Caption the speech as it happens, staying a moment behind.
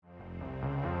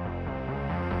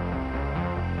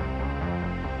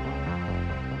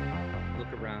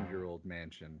200-year-old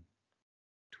mansion,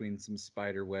 between some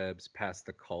spider webs, past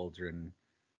the cauldron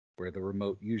where the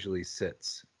remote usually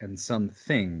sits, and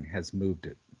something has moved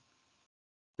it.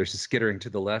 There's a skittering to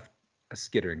the left, a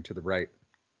skittering to the right,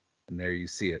 and there you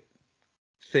see it.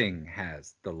 Thing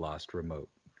has the lost remote.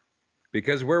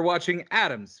 Because we're watching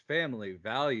Addams Family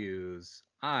Values.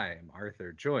 I'm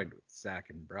Arthur, joined with Zach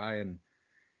and Brian.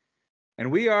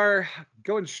 And we are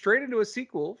going straight into a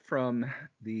sequel from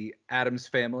the Addams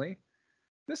Family.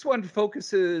 This one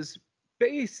focuses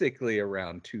basically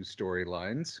around two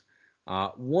storylines.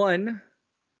 One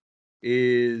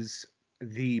is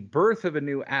the birth of a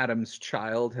new Addams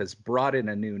child has brought in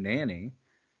a new nanny,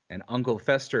 and Uncle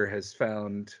Fester has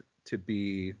found to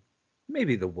be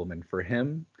maybe the woman for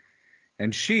him.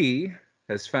 And she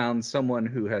has found someone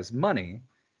who has money,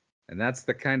 and that's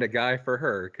the kind of guy for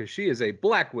her, because she is a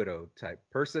Black Widow type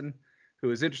person who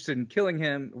is interested in killing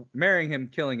him, marrying him,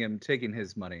 killing him, taking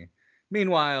his money.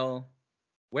 Meanwhile,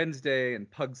 Wednesday and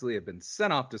Pugsley have been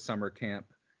sent off to summer camp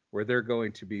where they're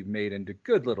going to be made into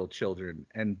good little children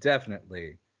and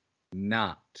definitely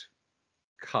not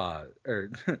cause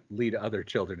or lead other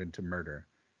children into murder.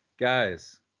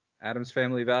 Guys, Addams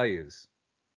Family Values.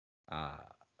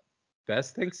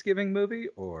 Best Thanksgiving movie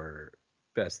or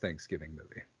best Thanksgiving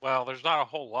movie? Well, there's not a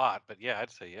whole lot, but yeah,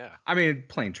 I'd say yeah. I mean,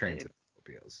 Plane, Trains, and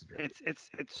Automobiles.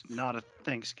 It's not a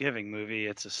Thanksgiving movie.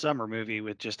 It's a summer movie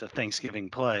with just a Thanksgiving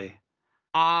play.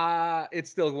 It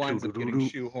still winds up getting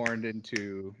shoehorned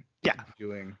into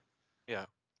doing. Yeah.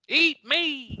 Eat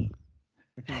me!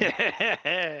 All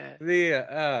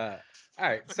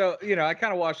right, so I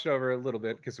kind of watched it over a little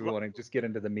bit because we want to just get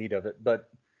into the meat of it, but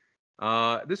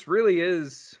this really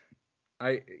is,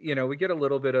 we get a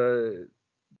little bit of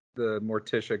the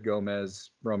Morticia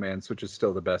Gomez romance, which is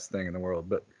still the best thing in the world,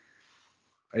 but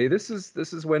this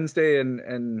is Wednesday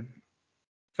and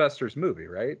Fester's movie,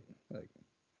 right? Like,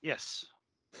 yes.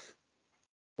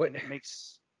 What it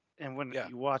makes, and when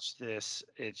you watch this,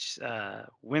 it's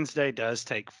Wednesday does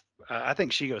take. I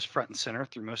think she goes front and center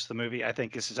through most of the movie. I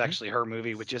think this is actually her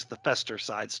movie with just the Fester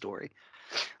side story.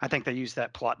 I think they use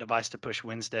that plot device to push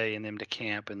Wednesday and them to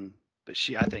camp, but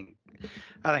I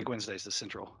think Wednesday's the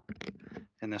central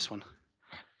in this one.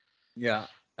 Yeah.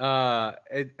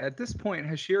 At this point,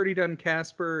 has she already done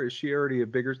Casper? Is she already a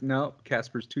bigger? No,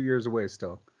 Casper's 2 years away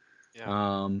still.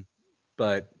 Yeah.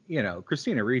 But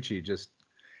Christina Ricci just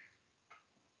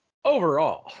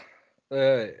overall,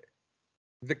 the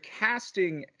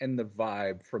casting and the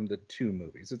vibe from the two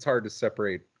movies. It's hard to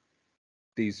separate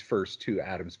these first two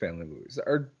Addams Family movies.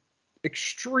 Are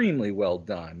extremely well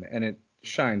done, and it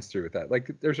shines through with that.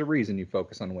 Like, there's a reason you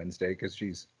focus on Wednesday because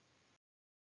she's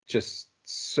just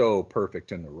so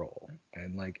perfect in the role,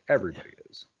 and like everybody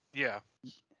is. Yeah.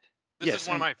 This is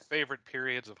one of my favorite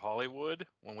periods of Hollywood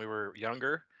when we were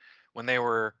younger, when they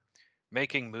were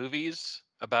making movies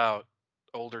about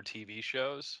older TV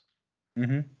shows.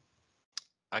 Mm-hmm.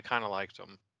 I kind of liked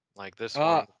them. Like this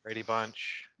one, Brady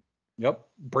Bunch. Yep.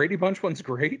 Brady Bunch one's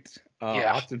great.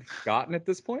 Often forgotten at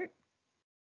this point.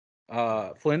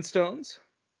 Flintstones.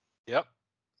 Yep.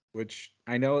 Which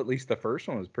I know at least the first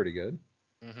one was pretty good.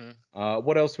 Mm-hmm.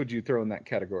 What else would you throw in that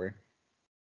category?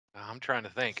 I'm trying to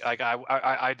think. Like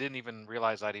I didn't even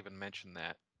realize I'd even mentioned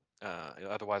that.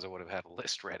 Otherwise, I would have had a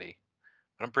list ready.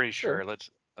 But I'm pretty sure.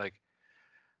 Let's like.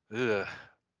 Ugh.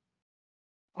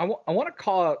 I want to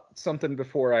call out something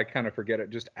before I kind of forget it,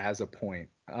 just as a point.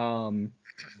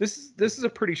 This is a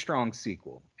pretty strong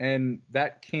sequel, and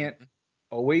that can't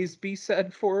always be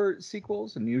said for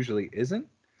sequels, and usually isn't.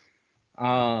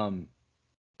 A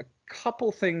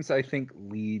couple things I think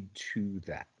lead to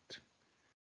that.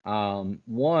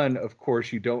 One, of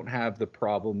course, you don't have the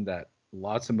problem that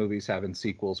lots of movies have in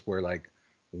sequels where like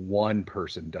one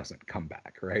person doesn't come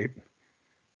back, right?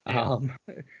 Yeah.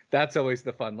 That's always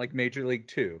the fun. Like Major League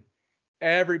 2,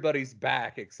 everybody's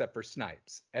back except for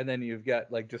Snipes, and then you've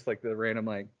got like just like the random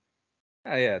like,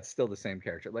 oh yeah, it's still the same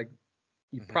character. Like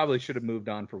you probably should have moved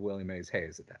on for Willie Mays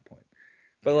Hayes at that point,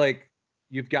 but like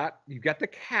you've got the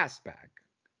cast back,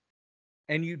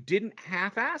 and you didn't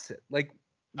half-ass it. Like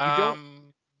you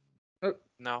don't.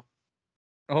 No.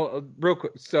 Oh, real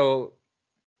quick. So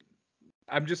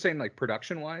I'm just saying, like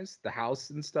production-wise, the house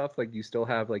and stuff, like you still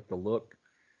have like the look.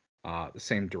 The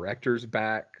same director's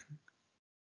back.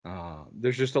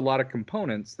 There's just a lot of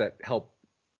components that help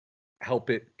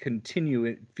it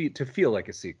continue to feel like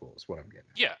a sequel is what I'm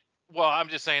getting at. Yeah. Well, I'm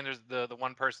just saying there's the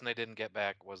one person they didn't get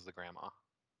back was the grandma.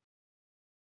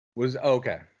 Was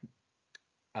okay.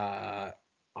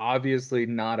 Obviously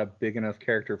not a big enough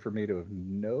character for me to have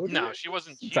noticed. No, she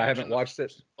wasn't huge. I haven't watched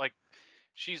it. Like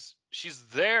she's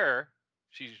there.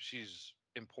 She's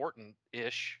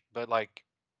important-ish, but like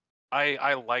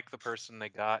I like the person they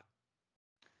got.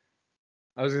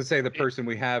 I was gonna say the person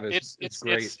we have is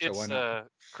great. It's why not? a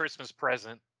Christmas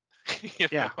present.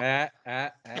 Yeah. Yeah.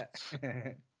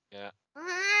 Yeah.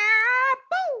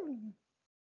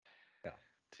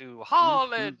 To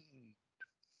Holland.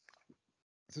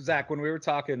 So Zach, when we were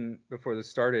talking before this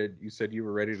started, you said you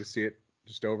were ready to see it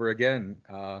just over again.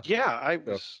 Yeah,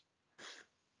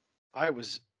 I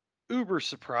was uber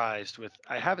surprised with.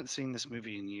 I haven't seen this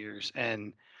movie in years,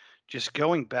 and just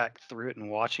going back through it and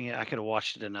watching it, I could have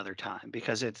watched it another time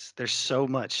because there's so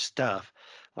much stuff,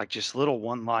 like just little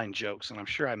one-line jokes, and I'm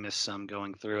sure I missed some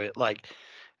going through it. Like,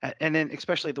 and then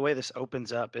especially the way this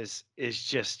opens up is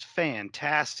just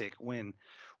fantastic when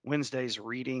Wednesday's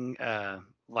reading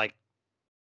like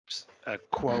a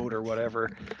quote or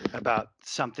whatever about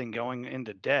something going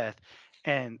into death,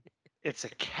 and it's a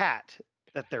cat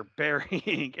that they're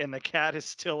burying, and the cat is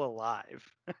still alive.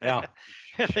 Yeah.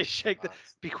 And they shake the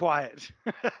be quiet.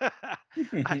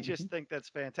 I just think that's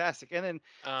fantastic. And then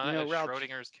Raul,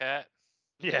 Schrodinger's cat.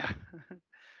 Yeah.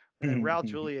 And Raul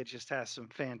Julia just has some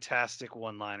fantastic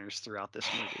one-liners throughout this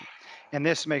movie, and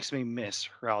this makes me miss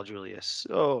Raul Julia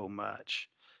so much.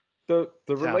 The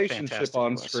relationship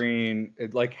on screen,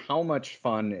 like how much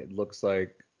fun it looks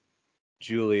like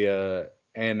Julia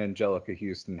and Angelica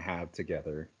Houston have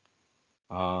together.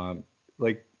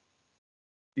 Like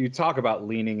you talk about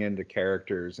leaning into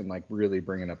characters and like really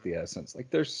bringing up the essence. Like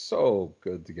they're so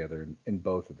good together in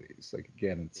both of these. Like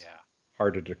again, it's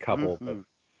hard to decouple, but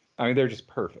I mean they're just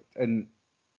perfect. And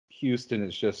Houston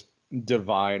is just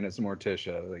divine as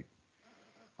Morticia. Like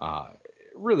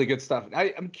really good stuff.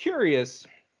 I'm curious.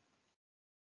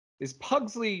 Is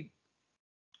Pugsley,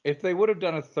 if they would have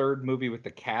done a third movie with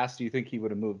the cast, do you think he would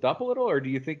have moved up a little, or do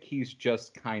you think he's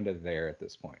just kind of there at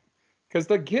this point? Because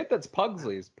the kid that's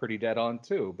Pugsley is pretty dead on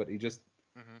too, but he just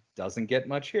doesn't get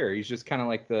much here. He's just kind of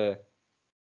like the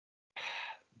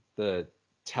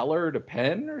teller to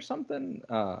Penn or something.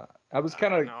 I was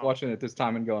kind of watching it this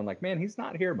time and going like, man, he's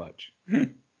not here much. No,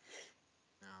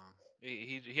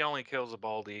 he only kills a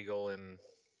bald eagle and.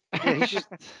 Yeah, he's just...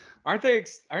 aren't they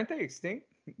extinct?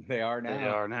 They are now. They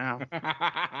are now.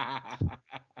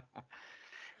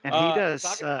 And he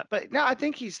does, but no, I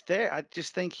think he's there. I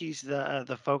just think he's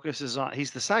the focus is on.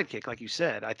 He's the sidekick, like you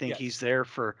said. I think he's there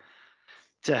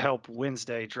to help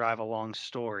Wednesday drive a long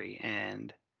story.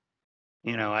 And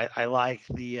I like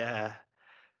the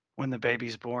when the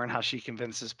baby's born, how she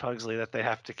convinces Pugsley that they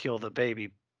have to kill the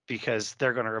baby because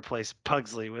they're going to replace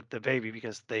Pugsley with the baby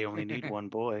because they only need one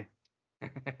boy. Well,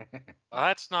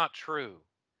 that's not true.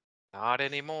 Not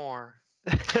anymore.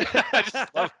 I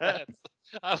just love that.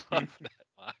 I love that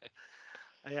line.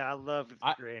 Yeah, I love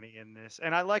Granny in this,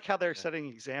 and I like how they're setting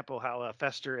the example. How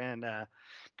Fester and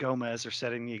Gomez are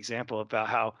setting the example about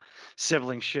how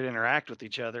siblings should interact with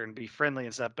each other and be friendly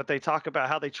and stuff. But they talk about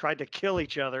how they tried to kill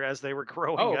each other as they were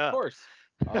growing up. Of course.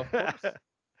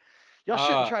 Y'all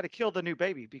shouldn't try to kill the new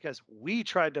baby because we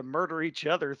tried to murder each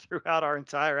other throughout our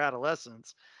entire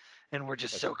adolescence, and we're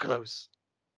just so close.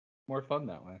 More fun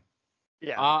that way.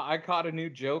 Yeah. I caught a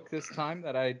new joke this time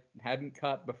that I hadn't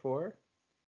caught before.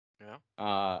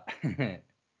 Yeah.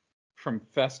 From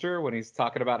Fester when he's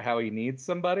talking about how he needs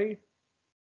somebody,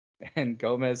 and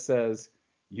Gomez says,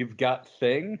 "You've got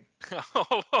thing."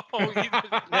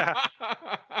 Yeah.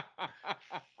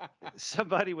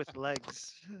 Somebody with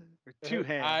legs or two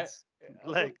hands,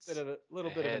 legs. A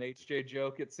little bit of an HJ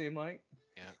joke. It seemed like.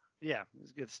 Yeah, it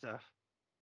was good stuff.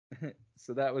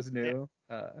 So that was new.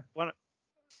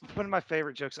 One of my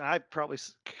favorite jokes, and I probably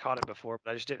caught it before,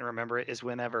 but I just didn't remember it, is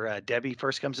whenever Debbie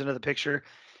first comes into the picture,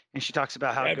 and she talks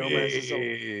about how Gomez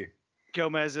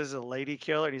is a lady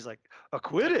killer, and he's like,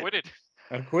 acquitted.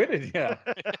 Acquitted, yeah.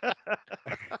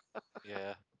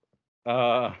 Yeah.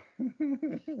 I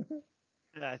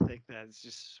think that's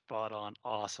just spot on,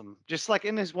 awesome. Just like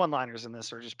in his one-liners in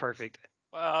this are just perfect.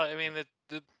 Well, I mean,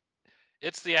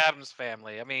 it's the Addams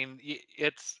Family. I mean,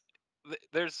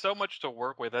 there's so much to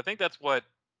work with. I think that's what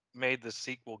made the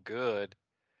sequel good,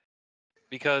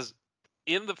 because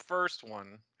in the first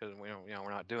one, because we're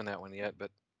not doing that one yet, but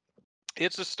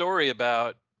it's a story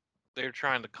about they're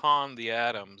trying to con the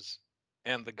Addams,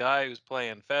 and the guy who's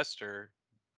playing Fester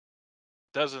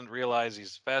doesn't realize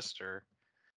he's Fester.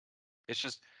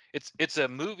 It's a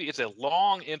movie. It's a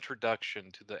long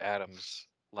introduction to the Addams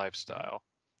lifestyle,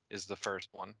 is the first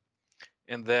one,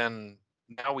 and then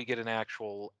now we get an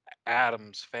actual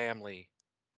Addams Family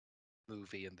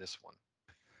movie in this one.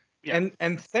 Yeah.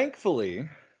 And thankfully,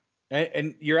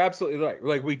 and you're absolutely right.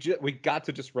 Like we got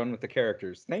to just run with the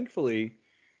characters. Thankfully,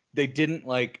 they didn't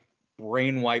like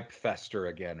brain wipe Fester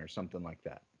again or something like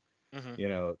that.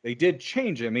 They did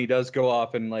change him. He does go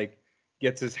off and like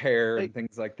gets his hair and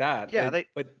things like that. Yeah,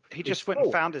 but he just went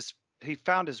and found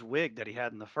his wig that he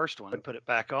had in the first one and put it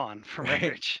back on for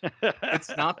marriage.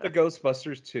 It's not the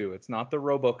Ghostbusters 2. It's not the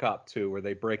RoboCop 2 where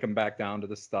they break them back down to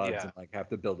the studs and like have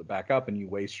to build it back up and you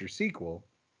waste your sequel.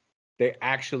 They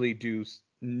actually do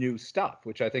new stuff,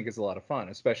 which I think is a lot of fun,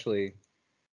 especially,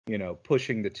 you know,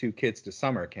 pushing the two kids to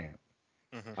summer camp.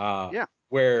 Yeah,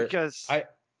 where because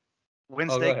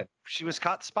Wednesday she was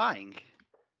caught spying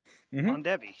on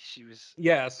Debbie. She was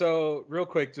So real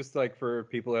quick, just like for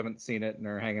people who haven't seen it and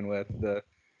are hanging with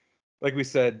like we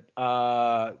said,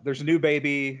 there's a new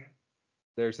baby,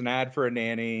 there's an ad for a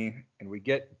nanny, and we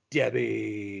get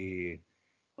Debbie.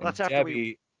 Well, that's after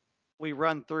we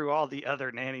run through all the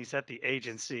other nannies at the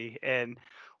agency, and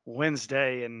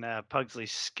Wednesday and Pugsley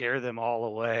scare them all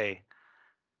away.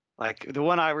 Like the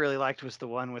one I really liked was the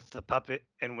one with the puppet,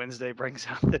 and Wednesday brings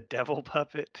out the devil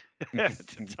puppet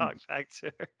to talk back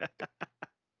to her.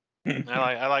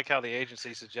 I like how the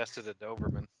agency suggested a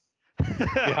Doberman.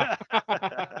 Yeah.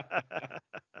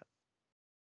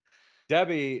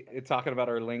 Debbie, talking about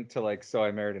our link to like So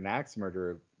I Married an Axe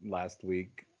Murderer last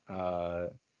week,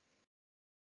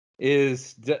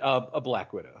 is a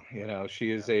Black Widow. You know, she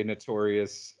is a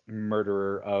notorious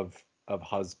murderer of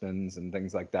husbands and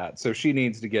things like that. So she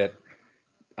needs to get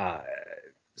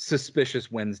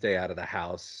Suspicious Wednesday out of the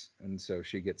house, and so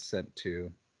she gets sent to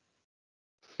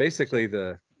basically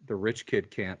the rich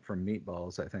kid camp from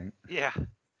Meatballs, I think. Yeah.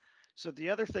 So the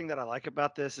other thing that I like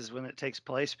about this is when it takes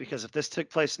place, because if this took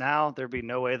place now, there'd be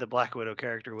no way the Black Widow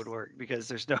character would work, because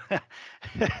there's no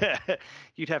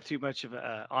you'd have too much of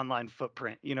an online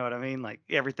footprint. You know what I mean? Like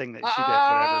everything that she did,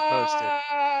 whatever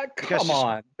posted. Come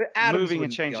on, the Adams moving and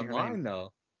wouldn't be changing her online name.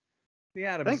 though. The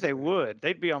Adams. I think they would.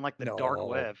 They'd be on like the dark No.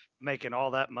 web making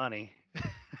all that money.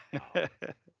 No.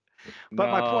 But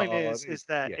my point No, is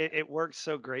that it works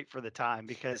so great for the time,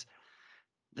 because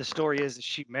the story is that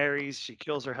she marries, she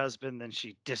kills her husband, then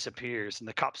she disappears, and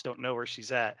the cops don't know where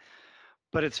she's at.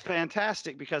 But it's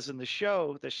fantastic because in the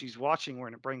show that she's watching,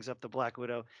 when it brings up the Black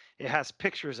Widow, it has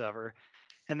pictures of her.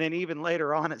 And then even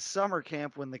later on at summer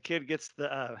camp, when the kid gets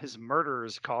the his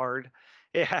murderer's card,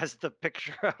 it has the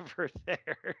picture of her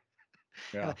there.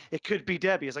 Yeah. It could be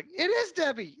Debbie. It's like, it is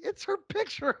Debbie. It's her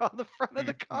picture on the front of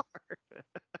the card.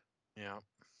 Yeah.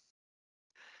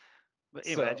 But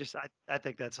anyway, I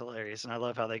think that's hilarious, and I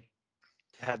love how they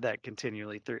had that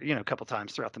continually through, a couple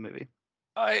times throughout the movie.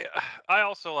 I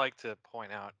also like to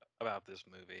point out about this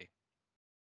movie,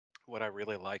 what I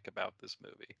really like about this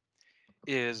movie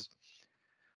is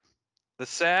the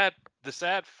sad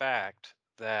fact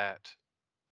that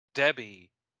Debbie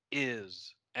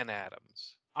is an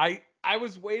Addams. I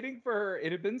was waiting for her.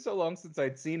 It had been so long since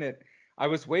I'd seen it. I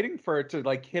was waiting for her to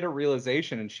like hit a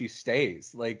realization, and she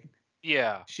stays. Like,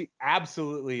 yeah, she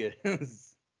absolutely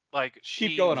is. Like, she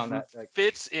keep going on that. Like,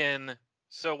 fits in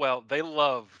so well. They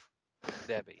love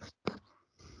Debbie.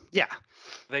 Yeah,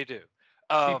 they do.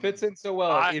 She fits in so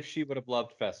well. If she would have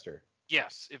loved Fester.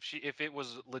 Yes, if it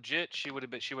was legit, she would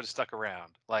have stuck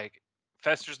around. Like,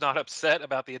 Fester's not upset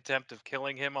about the attempt of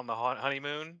killing him on the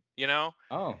honeymoon, you know?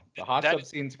 Oh, the hot tub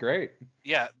scene's great.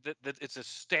 Yeah, it's a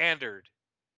standard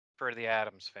for the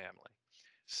Addams family.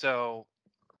 So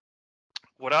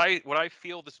what I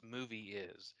feel this movie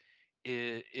is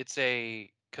it's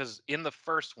because in the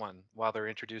first one, while they're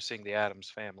introducing the Addams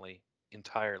family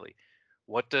entirely,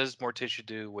 what does Morticia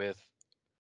do with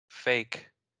fake,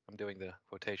 I'm doing the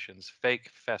quotations, fake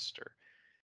Fester?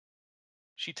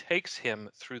 She takes him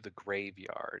through the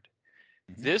graveyard.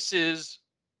 Mm-hmm. This is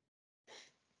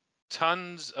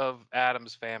tons of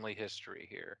Addams family history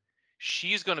here.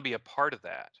 She's going to be a part of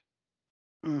that.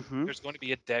 Mm-hmm. There's going to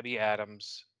be a Debbie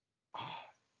Addams.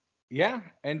 Yeah,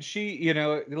 and she,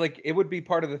 like, it would be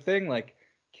part of the thing, like,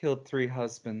 killed 3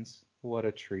 husbands. What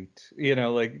a treat.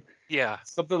 Like, yeah,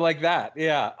 something like that.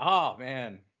 Yeah. Oh,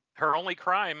 man. Her only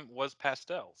crime was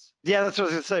pastels. Yeah, that's what I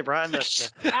was gonna say, Brian.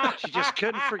 She just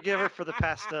couldn't forgive her for the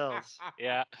pastels.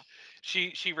 Yeah,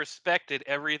 she respected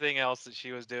everything else that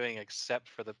she was doing except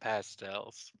for the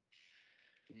pastels.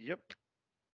 Yep.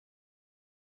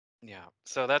 Yeah,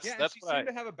 so that's she seemed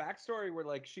to have a backstory where,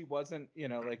 like, she wasn't,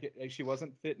 she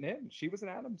wasn't fitting in. She was an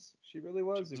Addams. She really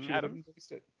was. If she would have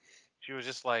embraced it, she was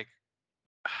just like,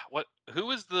 what? Who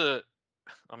was the?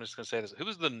 I'm just gonna say this. Who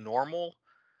was the normal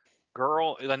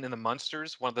girl in the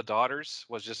Munsters? One of the daughters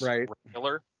was just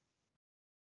regular.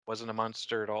 Wasn't a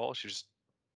Munster at all. She was.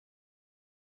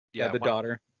 Yeah, the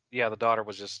daughter. Yeah, the daughter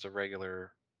was just a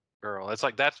regular girl. It's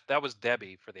like that was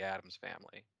Debbie for the Addams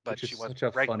family, but she was such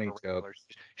a funny joke.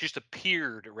 She just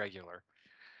appeared regular,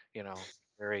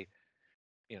 very,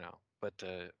 but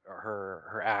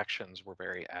her actions were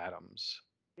very Addams.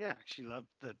 Yeah, she loved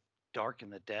the dark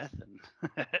and the death, and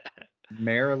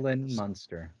Marilyn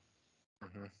Munster.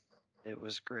 Mm-hmm. it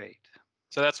was great.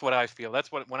 So that's what I feel.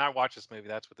 That's what when I watch this movie,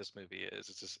 that's what this movie is.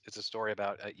 It's a story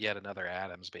about yet another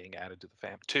Adams being added to the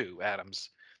family. 2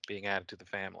 Adams being added to the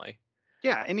family.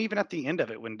 Yeah, and even at the end of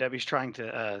it, when Debbie's trying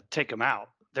to take him out,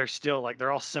 they're still like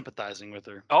they're all sympathizing with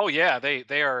her. Oh yeah, they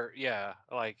are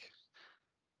like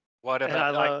what And I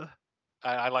about like love,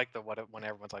 I like the what when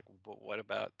everyone's like, "But what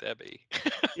about Debbie?"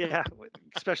 yeah,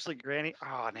 especially Granny.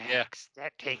 Oh, Yeah. next,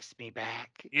 that takes me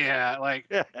back. Yeah,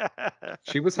 like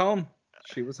She was home.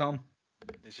 She was home.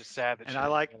 it's just sad that And she I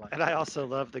didn't like, realize and I also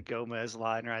love the Gomez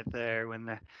line right there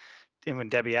when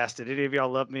Debbie asked, "Did any of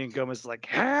y'all love me?" And Gomez is like,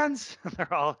 "Hands!"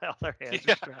 They're all their hands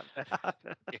Yeah. are strapped out.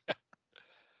 Yeah.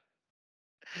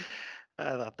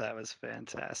 I thought that was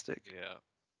fantastic. Yeah.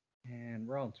 And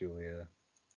Raul Julia.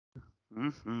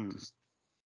 Mm-hmm.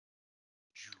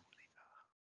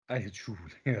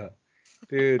 Julia.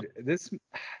 Dude,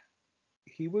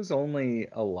 he was only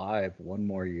alive one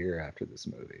more year after this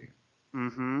movie.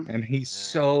 Mm-hmm. And he's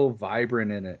so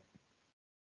vibrant in it.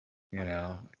 You Oh,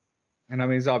 know? And I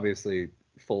mean, he's obviously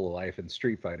full of life in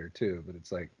Street Fighter too, but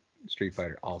it's like Street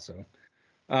Fighter also.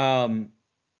 And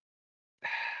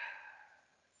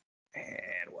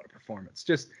what a performance.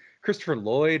 Just Christopher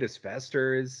Lloyd as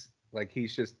Fester is like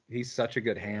he's such a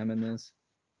good ham in this.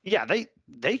 Yeah,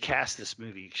 they cast this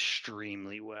movie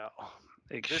extremely well.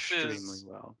 Extremely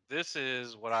well. This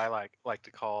is what I like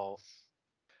to call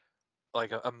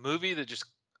like a movie that just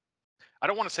I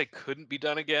don't want to say couldn't be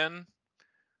done again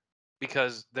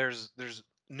because there's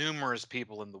numerous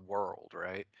people in the world,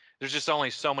 right? There's just only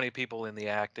so many people in the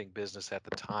acting business at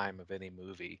the time of any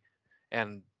movie.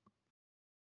 And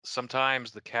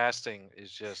sometimes the casting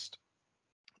is just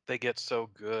they get so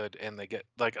good and they get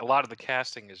like a lot of the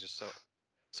casting is just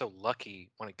so lucky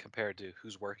when it compared to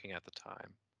who's working at the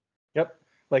time. Yep.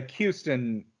 Like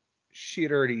Houston, she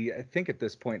had already, I think at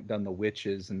this point, done The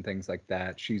Witches and things like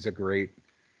that. She's a great,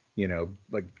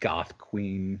 like goth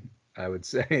queen, I would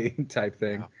say, type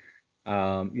thing.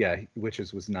 Yeah,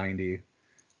 Witches was 90.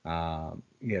 Uh,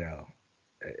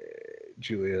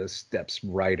 Julia steps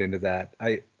right into that.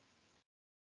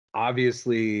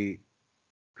 Obviously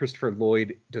Christopher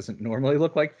Lloyd doesn't normally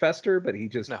look like Fester, but he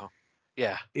just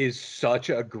is such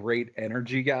a great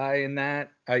energy guy in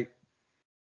that.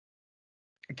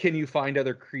 Can you find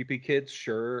other creepy kids?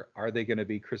 Sure. Are they going to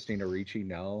be Christina Ricci?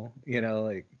 No.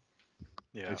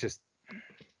 It's just,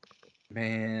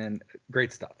 man,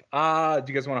 great stuff. Do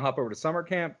you guys want to hop over to summer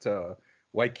camp, to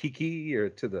Waikiki, or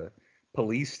to the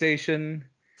police station?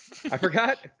 I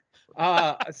forgot.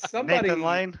 Somebody. Nathan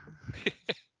Lane.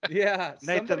 Yeah.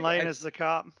 Nathan Lane is the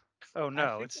cop. Oh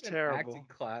no, it's in terrible. Acting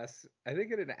class, I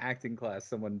think in an acting class,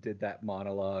 someone did that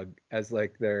monologue as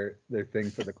like their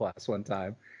thing for the class one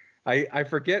time. I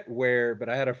forget where, but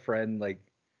I had a friend like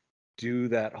do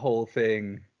that whole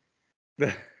thing.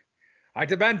 I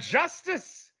demand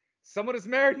justice. Someone has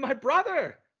married my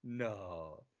brother.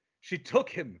 No, she took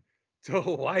him to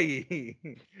Hawaii.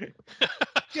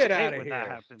 Get out of here. That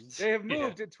happens. They have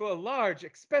moved into a large,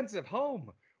 expensive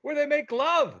home where they make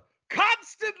love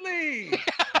constantly.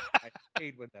 I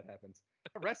hate when that happens.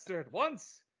 Arrest her at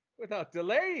once, without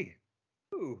delay.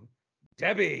 Ooh,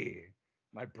 Debbie,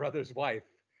 my brother's wife,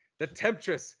 the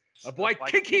temptress of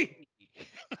Waikiki.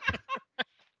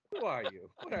 Who are you?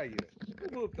 What are you?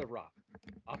 Who moved the rock?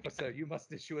 Officer, you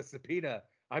must issue a subpoena.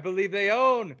 I believe they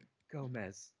own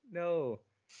Gomez. No.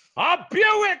 A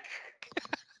Buick!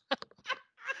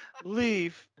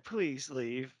 Leave. Please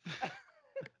leave.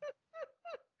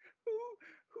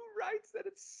 Who writes that?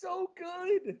 It's so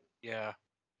good. Yeah.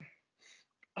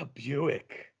 A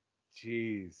Buick.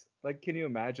 Jeez. Like, can you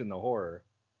imagine the horror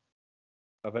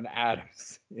of an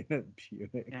Adams in a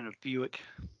Buick? And a Buick.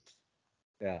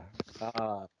 Yeah.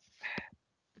 All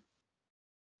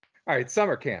right,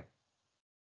 summer camp.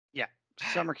 Yeah,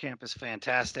 summer camp is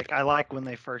fantastic. I like when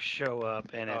they first show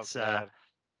up and it's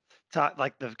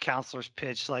like the counselor's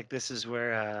pitch, like this is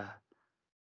where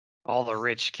all the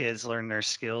rich kids learn their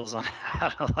skills on how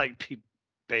to like be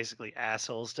basically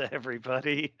assholes to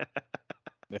everybody.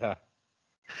 Yeah.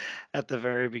 At the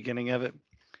very beginning of it.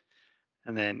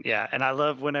 And then and I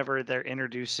love whenever they're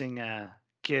introducing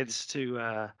kids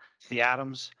to the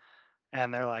Adams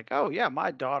and they're like, "Oh yeah,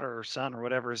 my daughter or son or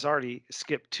whatever has already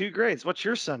skipped 2 grades. What's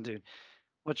your son do?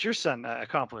 What's your son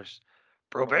accomplish?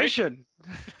 Probation."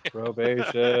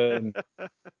 Probation.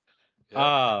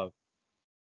 So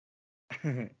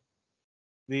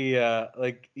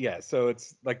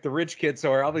it's like the rich kids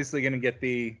are obviously going to get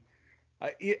the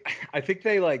I think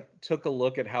they like took a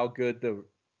look at how good the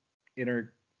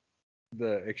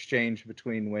the exchange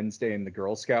between Wednesday and the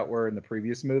Girl Scout were in the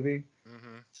previous movie,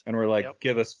 Mm-hmm. and we're like, Yep.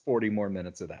 give us 40 more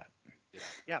minutes of that.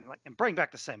 Yeah, and bring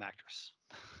back the same actress.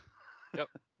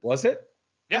 Was it?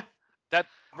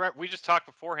 We just talked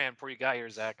beforehand before you got here,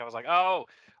 Zach. I was like, oh,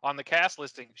 on the cast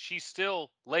listing, she's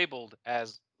still labeled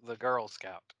as the Girl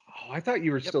Scout. Oh, I thought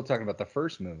you were still talking about the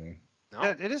first movie. No,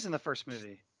 Yeah, it is in the first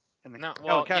movie. And the, No, the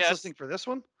well, cast yes. listing for this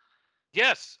one?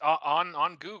 yes,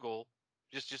 on Google,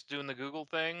 just doing the Google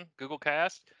thing, Google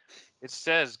Cast, it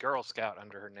says Girl Scout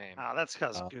under her name. Oh, that's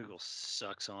because Google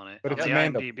sucks on it. But On it's the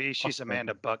Amanda IMDb, she's Buckman.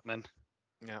 Amanda Buckman.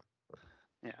 Yeah.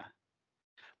 Yeah.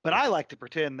 But I like to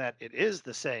pretend that it is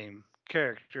the same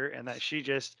character and that she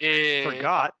just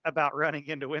forgot about running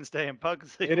into Wednesday and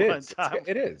Pugsley one time.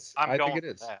 It is. I think it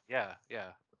is. That. Yeah, yeah.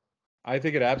 I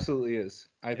think it absolutely is.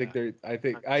 I think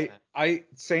 100%.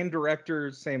 same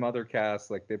director, same other cast,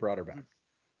 like they brought her back.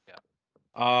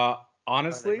 Yeah.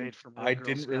 Honestly, made from real I Girl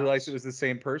didn't realize Scouts. it was the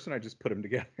same person. I just put them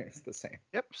together. It's the same.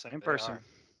 Yep, same They person. are.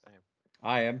 Same.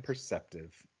 I am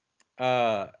perceptive.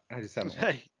 I just haven't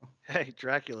watched. Hey,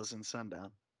 Dracula's in Sundown.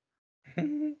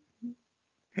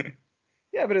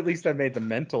 Yeah, but at least I made the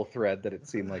mental thread that it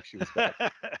seemed like she was back.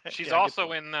 She's Yeah, good also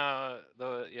point. in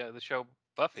the show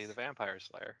Buffy the Vampire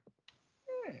Slayer.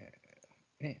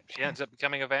 Man, She ends up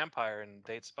becoming a vampire and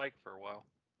dates Spike for a while.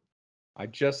 I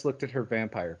just looked at her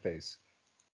vampire face.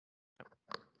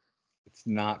 It's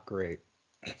not great.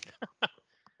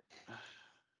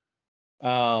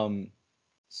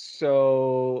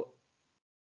 So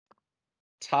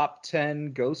top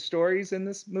 10 ghost stories in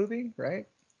this movie, right?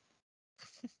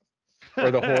 Or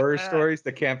the horror stories,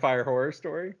 the campfire horror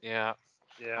story. Yeah.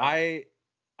 Yeah.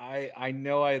 I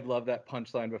know I had loved that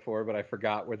punchline before, but I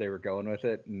forgot where they were going with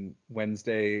it. And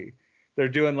Wednesday, they're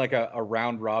doing like a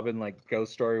round robin like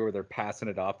ghost story where they're passing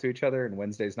it off to each other, and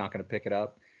Wednesday's not going to pick it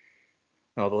up.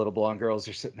 All the little blonde girls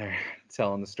are sitting there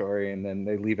telling the story, and then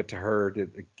they leave it to her to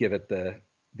give it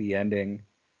the ending,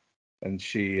 and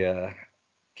she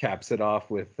caps it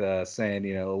off with saying,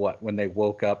 you know what? When they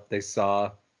woke up, they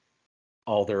saw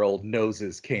all their old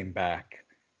noses came back,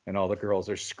 and all the girls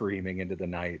are screaming into the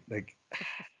night, like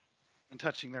And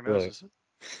touching their really? noses.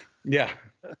 Yeah.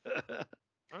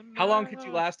 Oh, How long could you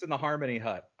no. last in the Harmony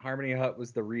Hut? Harmony Hut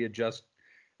was the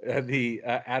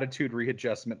attitude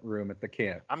readjustment room at the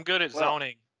camp. I'm good at Well,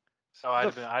 zoning, so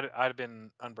I'd have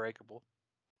been unbreakable.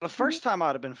 The first time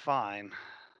I'd have been fine.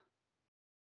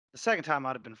 The second time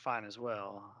I'd have been fine as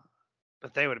well.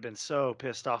 But they would have been so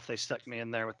pissed off they stuck me in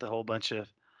there with the whole bunch of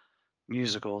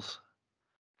musicals.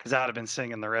 Because I'd have been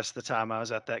singing the rest of the time I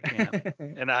was at that camp.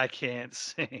 And I can't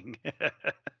sing.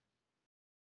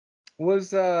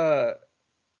 Was the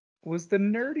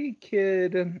nerdy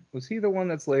kid, was he the one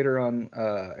that's later on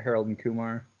Harold and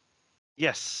Kumar?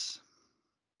 Yes.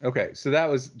 Okay, so that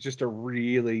was just a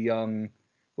really young,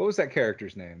 what was that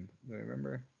character's name? Do I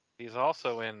remember? He's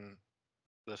also in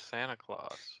the Santa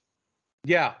Claus.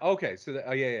 Yeah, okay, so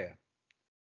yeah.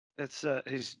 It's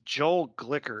he's Joel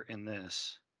Glicker in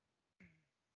this.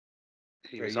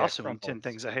 He Right, was yeah, also in 10 Crumbles.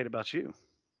 Things I Hate About You.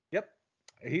 Yep,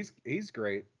 he's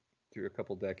great through a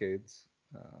couple decades,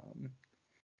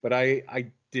 but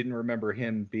I didn't remember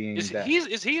him being Is that.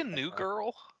 he a new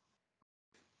girl?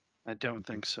 I don't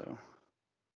think so.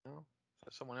 No, is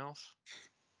that someone else?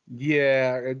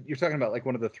 Yeah, you're talking about like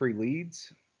one of the three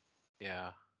leads. Yeah.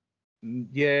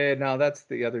 Yeah, no, that's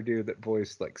the other dude that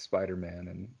voiced like Spider-Man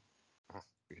and Oh.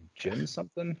 Jim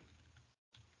something.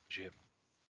 Jim.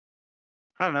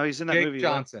 I don't know. He's in that Jake movie.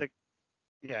 Johnson.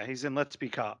 Yeah, he's in Let's Be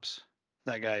Cops.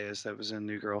 That guy is. That was in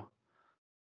New Girl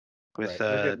with Right,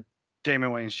 we're good.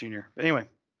 Damon Wayans Jr. But anyway,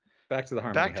 Back to the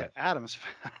Harmony back Hut. to Adams.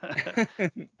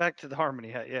 Back to the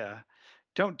Harmony Hut. Yeah,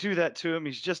 don't do that to him.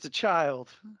 He's just a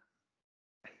child.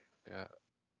 Yeah.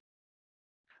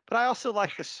 But I also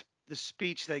like the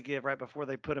speech they give right before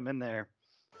they put him in there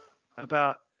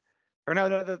about, or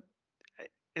no,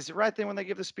 is it right then when they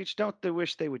give the speech? Don't they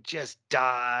wish they would just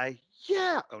die?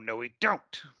 Yeah. Oh no, we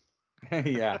don't.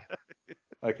 Yeah,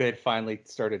 like they'd finally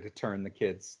started to turn the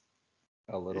kids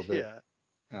a little bit.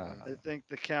 Yeah. I think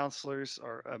the counselors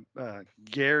are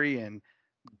Gary and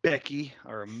Becky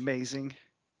are amazing.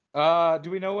 Do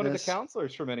we know one of the Yes.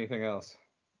 counselors from anything else?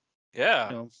 Yeah.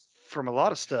 You know, from a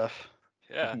lot of stuff.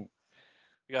 Yeah.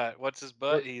 We got what's his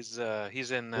butt? He's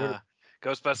in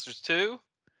Ghostbusters 2,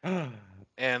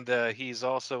 and he's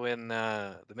also in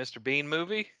the Mr. Bean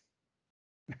movie.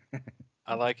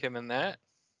 I like him in that.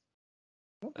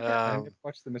 I never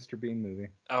watched the Mr. Bean movie.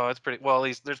 Oh, it's pretty well.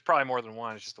 There's probably more than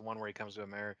one. It's just the one where he comes to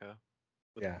America.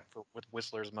 With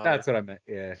Whistler's mother. That's what I meant.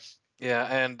 Yeah. Yeah,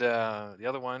 and the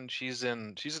other one, she's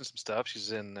in some stuff.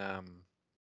 She's in The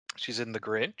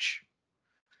Grinch.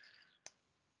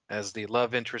 as the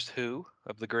love interest Who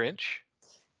of the Grinch.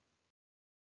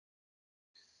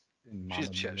 In Mamma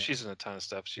Mia. She's in a ton of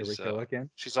stuff. Here we go again.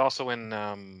 She's also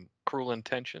in Cruel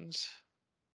Intentions.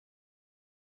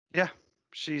 Yeah,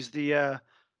 she's the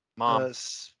Mom.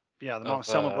 the mom,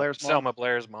 Selma Blair's mom. Selma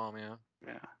Blair's mom, yeah.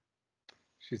 Yeah.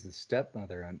 She's the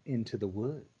stepmother on Into the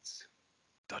Woods.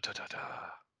 Da da da da.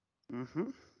 Mm-hmm.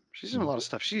 She's in a lot of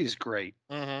stuff. She's great.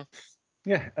 Mm-hmm.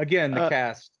 Yeah, again, the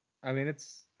cast. I mean,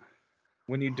 it's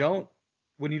when you don't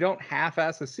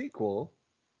half-ass a sequel,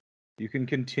 you can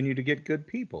continue to get good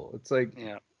people. It's like,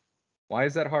 yeah, why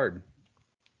is that hard?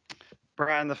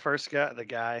 Brian, the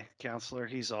guy counselor,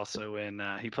 he's also in.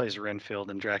 He plays Renfield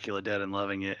in Dracula Dead and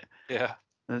Loving It. Yeah.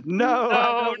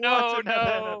 No, not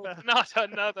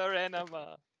another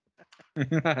enema.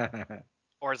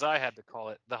 Or as I had to call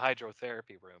it, the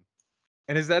hydrotherapy room.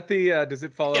 And is that the? Does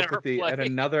it follow In up with the play. and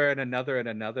another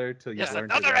till you've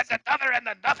learned another your lesson? and another and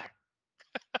another.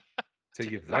 Till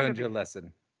you've learned your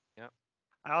lesson. Yep.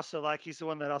 I also like he's the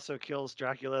one that also kills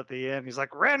Dracula at the end. He's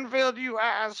like, Renfield, you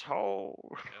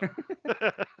asshole.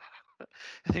 Yep.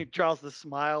 And he draws the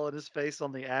smile on his face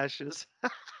on the ashes.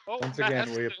 Once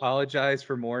again, we apologize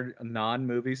for more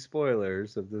non-movie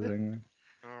spoilers of the thing.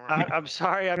 I'm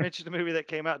sorry I mentioned a movie that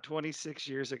came out 26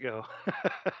 years ago.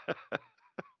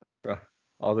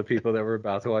 All the people that were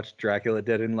about to watch Dracula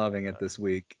Dead and Loving It this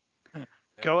week.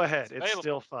 Go ahead. It's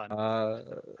still fun.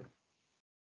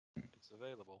 It's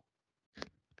available.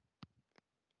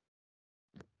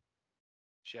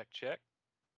 Check.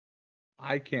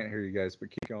 I can't hear you guys,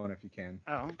 but keep going if you can.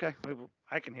 Oh, okay.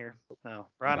 I can hear. No,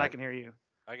 Brian, I can hear you.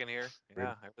 I can hear.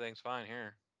 Yeah, everything's fine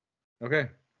here. Okay,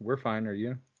 we're fine. Are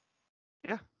you?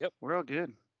 Yeah. Yep. We're all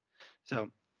good. So,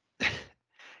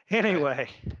 anyway,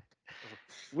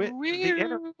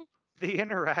 the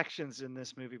interactions in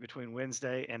this movie between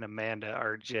Wednesday and Amanda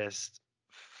are just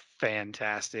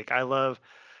fantastic. I love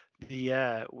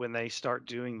the when they start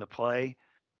doing the play.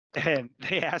 And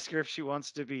they ask her if she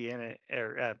wants to be in it,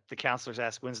 or the counselors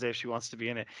ask Wednesday if she wants to be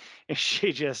in it, and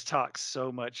she just talks so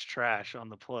much trash on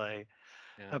the play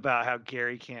about how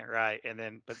Gary can't write,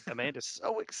 but Amanda's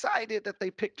so excited that they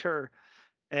picked her,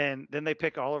 and then they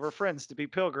pick all of her friends to be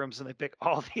pilgrims, and they pick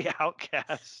all the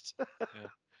outcasts.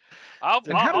 How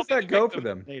does that go for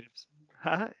them? Natives.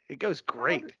 Huh? It goes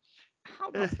great. How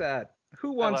about that?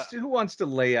 Who wants to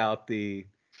lay out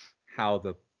how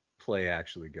the play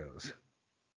actually goes?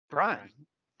 Brian.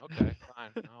 Okay,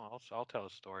 fine. No, I'll tell a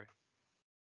story.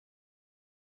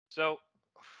 So,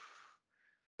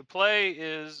 the play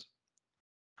is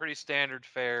pretty standard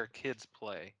fare kids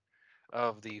play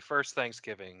of the first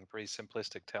Thanksgiving, pretty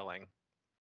simplistic telling,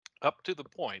 up to the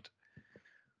point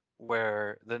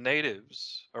where the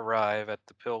natives arrive at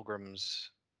the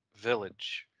Pilgrims'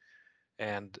 village,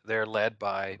 and they're led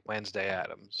by Wednesday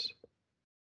Addams.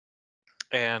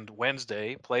 And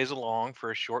Wednesday plays along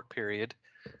for a short period,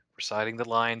 reciting the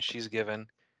lines she's given,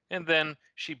 and then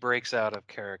she breaks out of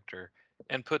character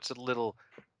and puts a little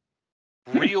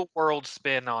real world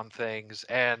spin on things,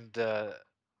 and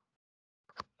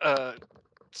I'll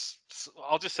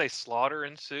just say slaughter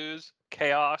ensues,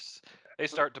 chaos. They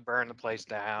start to burn the place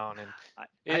down, and I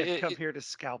have come here to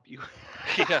scalp you.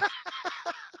 Yeah.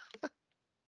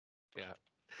 Yeah.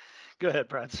 Go ahead,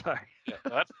 Brad. Sorry. Yeah,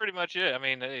 that's pretty much it. I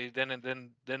mean, then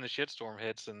the shitstorm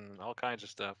hits and all kinds of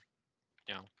stuff.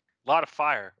 You know, a lot of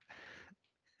fire.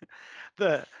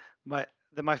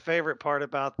 My favorite part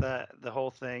about the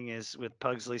whole thing is with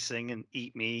Pugsley singing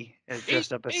 "Eat Me" and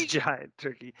dressed up as a giant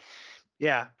turkey.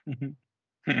 Yeah. And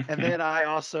then I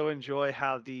also enjoy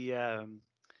how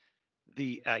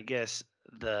I guess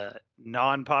the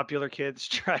non-popular kids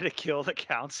try to kill the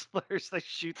counselors. They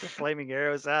shoot the flaming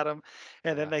arrows at them,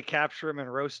 and then they capture them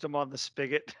and roast them on the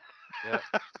spigot. Yeah.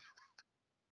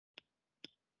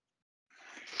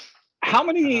 How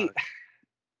many?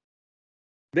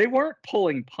 They weren't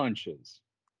pulling punches.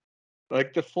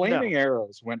 Like the flaming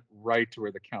arrows went right to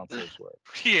where the counselors were.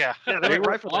 Yeah. They were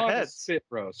right for their heads. Sit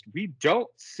roast. We don't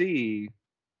see.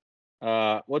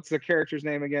 What's the character's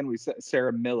name again? We said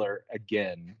Sarah Miller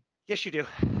again. Yes, you do.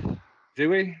 Do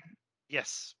we?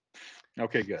 Yes.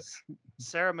 Okay, good.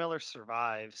 Sarah Miller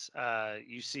survives.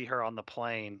 You see her on the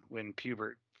plane when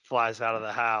Pubert flies out of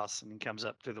the house and comes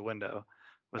up through the window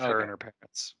with her and her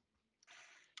parents.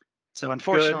 So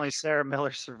unfortunately, Sarah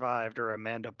Miller survived, or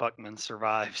Amanda Buckman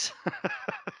survives.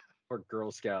 Or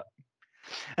Girl Scout.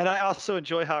 And I also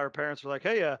enjoy how her parents were like,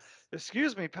 "Hey,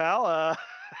 excuse me, pal."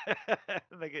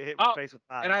 They get hit in the face with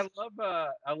knives. And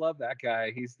I love that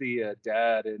guy. He's the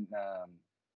dad in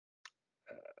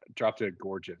Drop Dead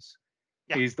Gorgeous.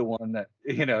 Yeah. He's the one that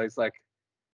he's like,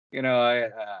 I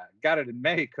got it in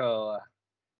Mexico.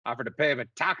 offered to pay him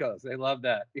at tacos. They love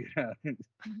that.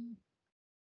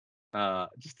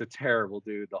 Just a terrible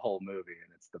dude the whole movie,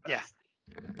 and it's the best.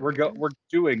 Yeah. We're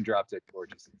doing Drop Dead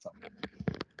Gorgeous at some point.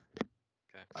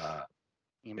 Okay.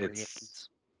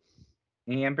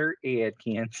 Amber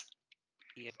Atkins.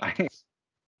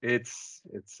 It's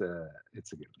a good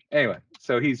one. Anyway,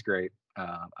 so he's great.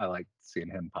 I like seeing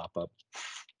him pop up.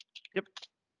 Yep.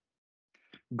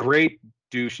 Great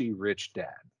douchey rich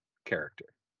dad character.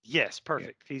 Yes,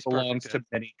 perfect. He belongs to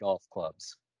many golf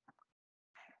clubs,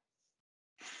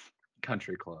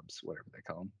 country clubs, whatever they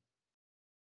call them.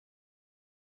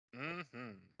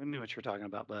 Mm-hmm. I knew what you were talking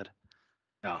about, bud.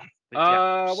 No.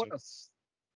 What else?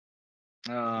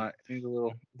 Need a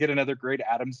little. Get another great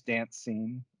Adams dance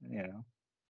scene.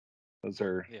 Those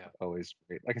are always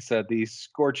great. Like I said, the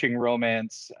scorching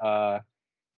romance.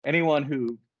 Anyone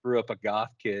who grew up a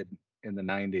goth kid in the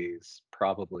 90s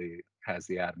probably has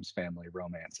the Addams Family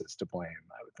romances to blame,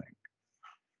 I would think.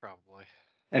 Probably.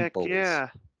 And heck bullies. Yeah.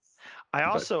 I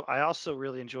also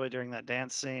really enjoyed during that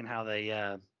dance scene how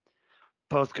they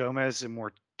both Gomez and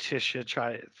Morticia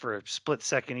try for a split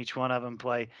second, each one of them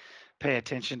pay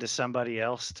attention to somebody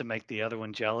else to make the other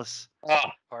one jealous.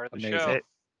 Oh, part of the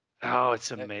show.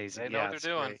 It's amazing. They know what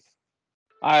they're doing. Great.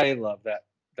 I love that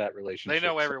relationship. They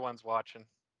know everyone's watching.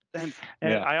 And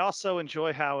I also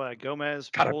enjoy how Gomez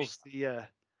pulls the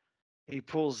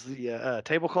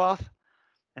tablecloth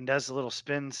and does a little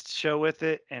spin show with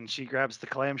it, and she grabs the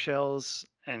clamshells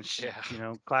and she,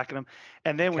 clacking them,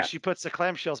 and then when she puts the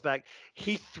clamshells back,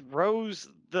 he throws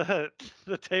the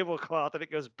tablecloth and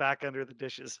it goes back under the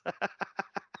dishes.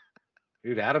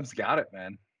 Dude, Adam's got it,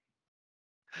 man.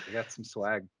 He got some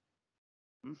swag.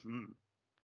 Mm-hmm.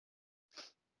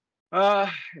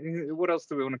 What else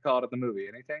do we want to call it in the movie?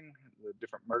 Anything? The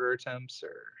different murder attempts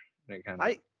or any kind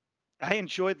of? I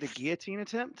enjoyed the guillotine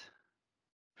attempt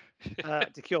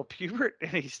to kill Pubert,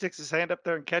 and he sticks his hand up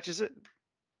there and catches it.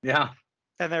 Yeah.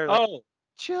 And they're like,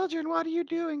 children, what are you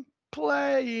doing?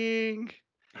 Playing.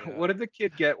 Yeah. What did the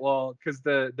kid get? Well, because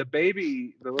the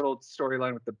baby, the little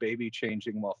storyline with the baby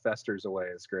changing while Fester's away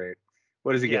is great.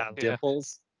 What does he get?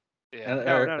 Dimples?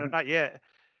 Yeah. No, not yet.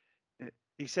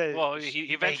 He said, well,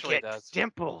 he eventually does.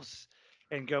 Dimples.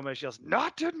 And Gomez yells,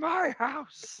 not in my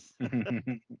house.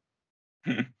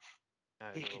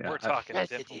 We're talking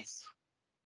dimples.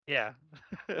 Yeah.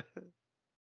 A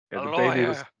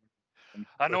lawyer,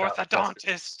 an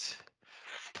orthodontist,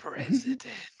 president.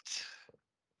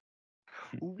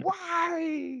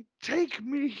 Why take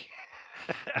me?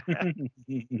 Pretty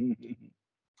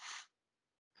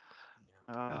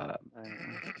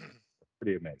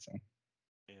amazing.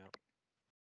 Yeah.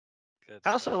 Good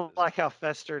I also like how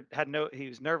Fester he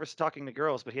was nervous talking to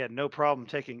girls, but he had no problem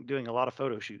doing a lot of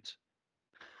photo shoots.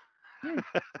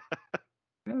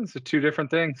 Those are two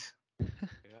different things.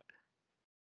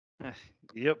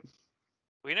 Yep.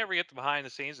 We never get the behind the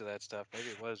scenes of that stuff. Maybe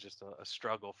it was just a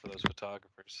struggle for those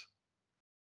photographers.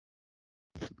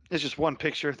 It's just one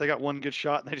picture. They got one good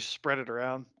shot and they just spread it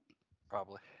around.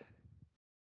 Probably.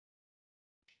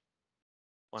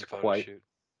 One it's photo quite shoot.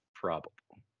 Probable.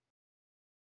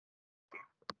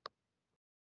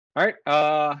 All right.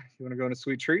 You want to go into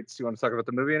sweet treats? You want to talk about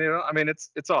the movie? I mean,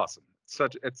 it's awesome.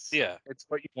 It's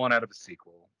what you want out of a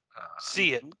sequel.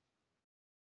 See it.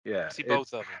 Yeah. See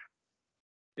both of them.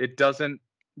 It doesn't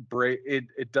break.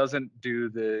 It doesn't do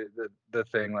the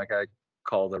thing like I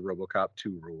call the RoboCop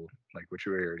 2 rule, like which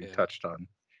we already touched on.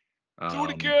 Do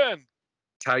it again.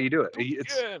 It's how you do it.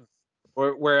 Again.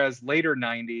 Whereas later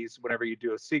 90s, whenever you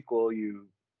do a sequel, you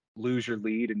lose your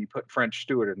lead and you put French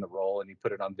Stewart in the role and you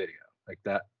put it on video. Like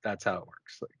that's how it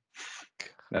works. Like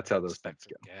that's how those things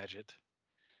go.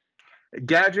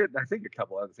 Gadget, I think a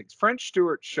couple other things. French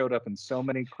Stewart showed up in so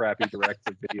many crappy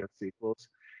direct-to-video sequels.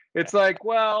 It's like,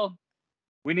 well,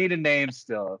 we need a name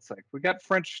still. It's like, we got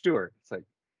French Stewart. It's like,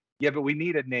 yeah, but we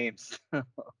need a name still.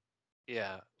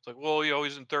 Yeah. It's like, well, you're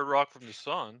always in Third Rock from the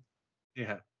Sun.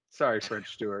 Yeah. Sorry,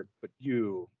 French Stewart, but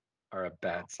you are a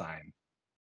bad sign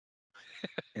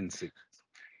in sequels.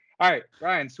 All right,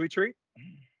 Ryan, sweet treat?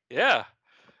 Yeah.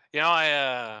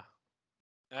 I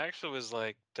actually was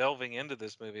like delving into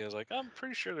this movie. I was like, I'm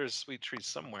pretty sure there's sweet treats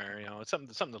somewhere. It's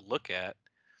something to look at.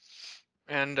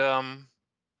 And I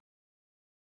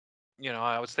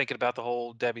was thinking about the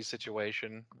whole Debbie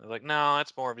situation. I was like, no,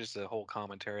 that's more of just a whole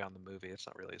commentary on the movie. It's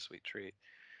not really a sweet treat.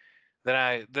 Then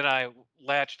I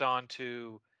latched on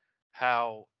to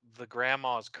how the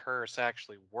grandma's curse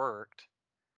actually worked.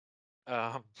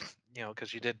 Because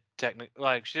she did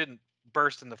she didn't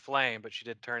burst into flame, but she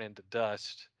did turn into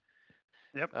dust.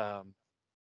 Yep.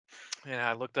 Yeah,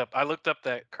 I looked up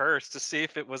that curse to see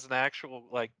if it was an actual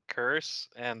like curse,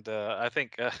 and I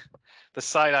think the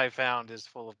site I found is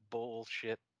full of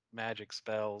bullshit magic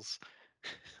spells.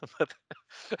 But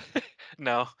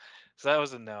no, so that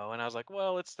was a no, and I was like,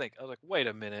 well, let's think. I was like, wait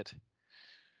a minute,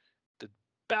 did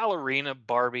Ballerina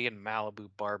Barbie and Malibu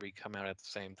Barbie come out at the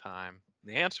same time?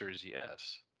 The answer is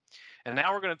yes. And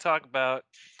now we're going to talk about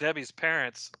Debbie's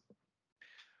parents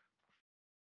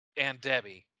and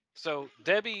Debbie. So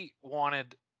Debbie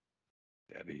wanted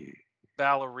Debbie.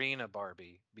 Ballerina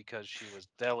Barbie because she was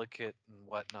delicate and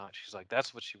whatnot. She's like,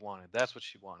 that's what she wanted. That's what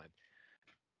she wanted.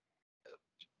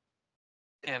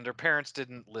 And her parents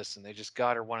didn't listen. They just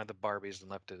got her one of the Barbies and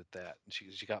left it at that.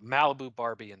 And she got Malibu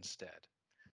Barbie instead.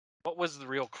 What was the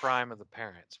real crime of the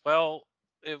parents? Well,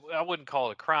 I wouldn't call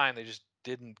it a crime. They just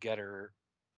didn't get her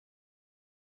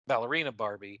Ballerina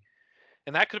Barbie.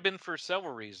 And that could have been for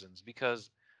several reasons, because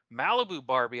Malibu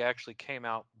Barbie actually came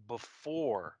out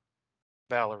before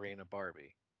Ballerina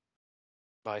Barbie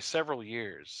by several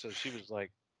years. So she was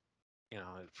like,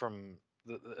 from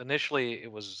initially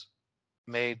it was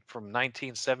made from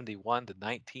 1971 to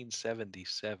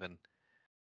 1977,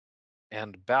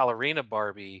 and Ballerina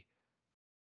Barbie,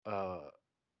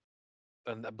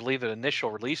 and I believe the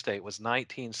initial release date was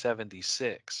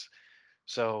 1976.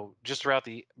 So just about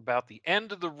the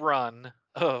end of the run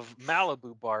of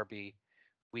Malibu Barbie,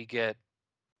 we get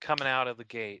coming out of the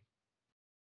gate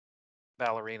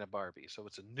Ballerina Barbie. So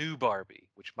it's a new Barbie,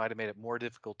 which might have made it more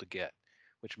difficult to get,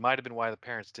 which might have been why the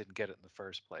parents didn't get it in the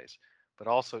first place. But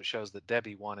also it shows that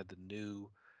Debbie wanted the new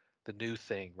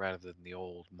thing rather than the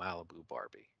old Malibu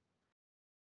Barbie.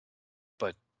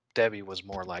 But Debbie was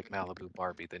more like Malibu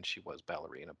Barbie than she was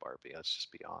Ballerina Barbie. Let's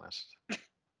just be honest.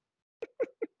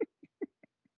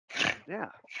 Yeah.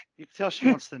 You can tell she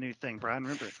wants the new thing, Brian.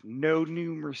 Remember, no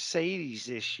new Mercedes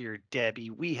this year, Debbie.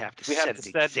 We have to set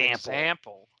an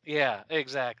example. Yeah,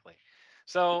 exactly.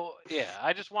 So yeah,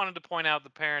 I just wanted to point out the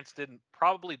parents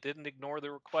probably didn't ignore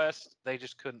the request. They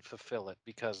just couldn't fulfill it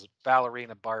because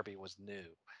Ballerina Barbie was new,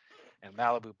 and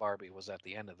Malibu Barbie was at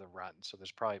the end of the run. So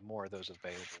there's probably more of those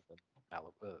available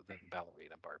than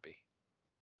Ballerina Barbie.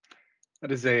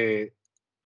 That is a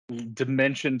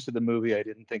dimension to the movie I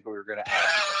didn't think we were going to add.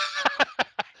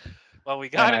 Well, we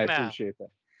got and it now. I appreciate that.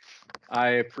 I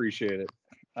appreciate it.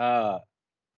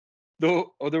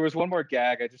 There was one more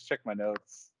gag. I just checked my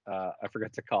notes. I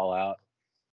forgot to call out.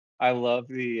 I love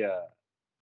the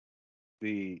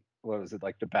what was it,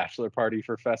 like the bachelor party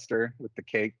for Fester with the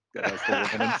cake that has the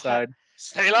woman inside.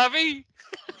 C'est la vie.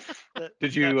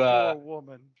 Did you poor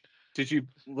woman? Did you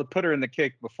put her in the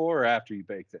cake before or after you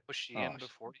baked it? Was she in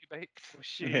before you baked? Was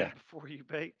she in before you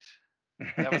baked?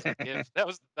 That was a gift.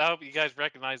 I hope you guys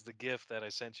recognize the gift that I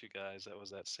sent you guys. That was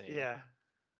that scene. Yeah.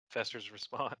 Fester's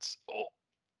response. Oh,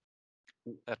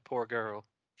 that poor girl.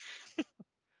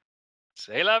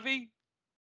 C'est la vie.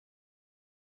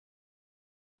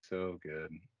 So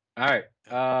good. All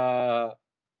right.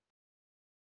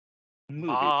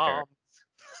 Movie parents.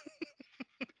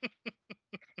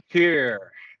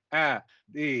 Here at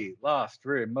the Lost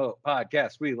Remote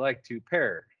Podcast, we like to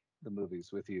pair the movies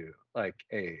with you like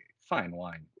a fine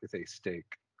wine with a steak.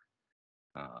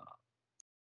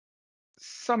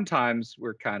 Sometimes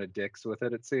we're kind of dicks with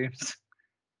it, it seems.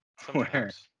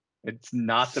 Where it's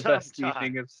not the best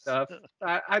evening of stuff.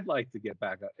 I'd like to get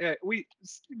back up. We're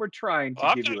trying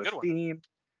to give you a theme.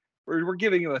 We're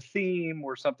giving you a theme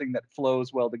or something that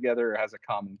flows well together or has a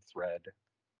common thread.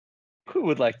 Who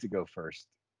would like to go first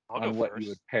on what you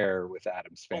would pair with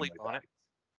Addams Family Values?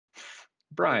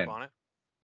 Brian.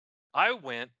 I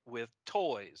went with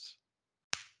toys.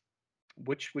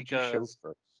 Which would you show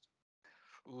first?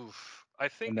 Oof. I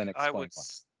think I would.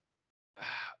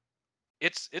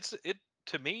 It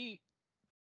to me.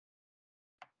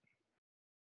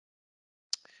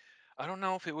 I don't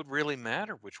know if it would really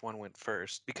matter which one went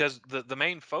first, because the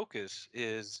main focus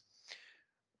is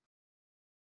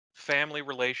family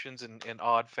relations and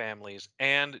odd families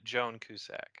and Joan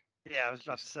Cusack. Yeah, I was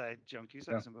about to say Joan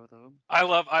Cusack's in both of them. I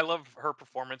love her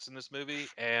performance in this movie,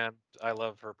 and I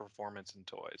love her performance in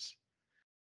Toys.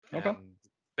 Okay. And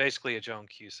basically a Joan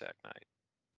Cusack night.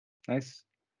 Nice.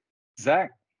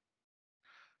 Zach.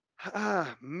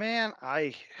 Man,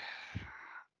 I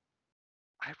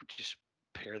would just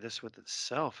pair this with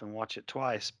itself and watch it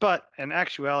twice. But in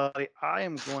actuality, I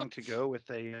am going to go with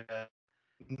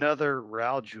another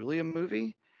Raul Julia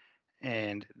movie.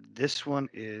 And this one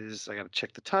is, I got to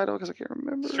check the title because I can't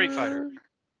remember. Street Fighter.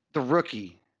 The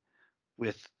Rookie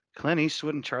with Clint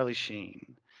Eastwood and Charlie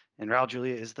Sheen. And Raul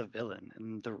Julia is the villain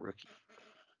in The Rookie.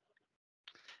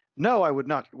 No, I would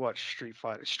not watch Street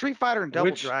Fighter. Street Fighter and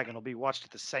Double Which- Dragon will be watched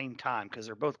at the same time because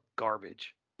they're both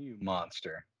garbage. You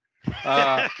monster. Which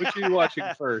are you watching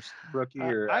first, Rookie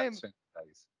or I Addams Family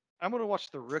Values? I'm going to watch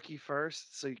The Rookie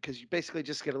first, so because you basically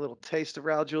just get a little taste of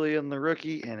Raul Julia in The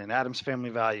Rookie, and in Addams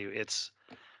Family Value, it's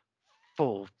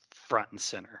full front and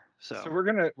center. So, So we're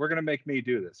gonna make me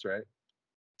do this, right?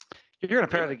 you're going to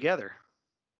pair Really? together.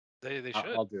 They I'll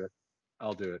should. I'll do it.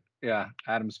 I'll do it. Yeah,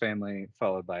 Addams Family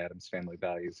followed by Addams Family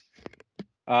Values.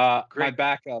 My Great.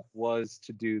 backup was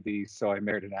to do the So I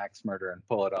Married an Axe Murderer and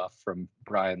pull it off from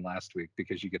Brian last week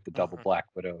because you get the double Mhm. Black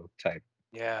Widow type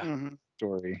Yeah, Mhm.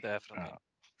 story. definitely.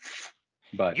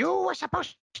 But You were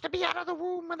supposed to be out of the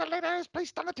womb when the letter is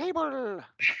placed on the table.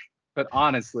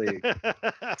 honestly,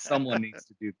 someone needs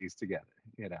to do these together.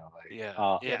 You know, like Yeah,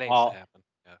 I'll, it needs I'll, to happen.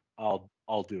 Yeah.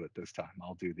 I'll do it this time.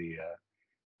 I'll do the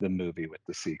movie with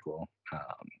the sequel.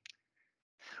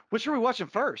 Which are we watching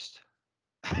first?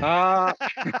 Uh,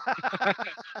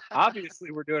 obviously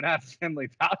we're doing Addams Family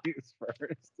Values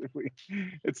first.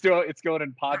 It's going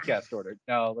in podcast order.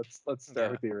 No, let's start Yeah.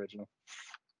 with the original.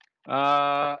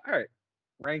 All right,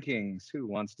 rankings. Who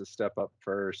wants to step up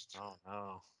first? Oh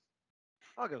no.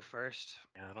 I'll go first.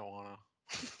 Yeah, I don't want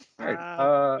to. All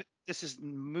right, This is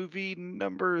movie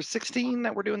number 16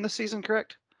 that we're doing this season,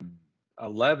 correct?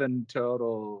 11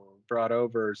 total brought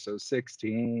over, so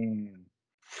 16.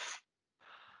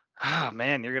 Ah,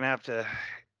 man, you're gonna have to.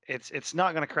 It's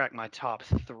not gonna crack my top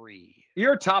 3.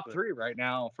 Your top But- 3 right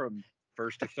now, from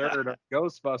first to third, are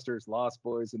Ghostbusters, Lost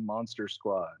Boys, and Monster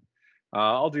Squad.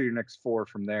 I'll do your next 4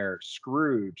 from there: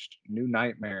 Scrooged, New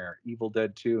Nightmare, Evil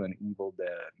Dead 2, and Evil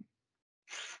Dead.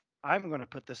 I'm gonna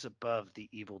put this above the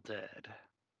Evil Dead,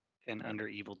 and under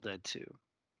Evil Dead 2.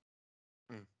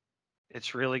 Hmm.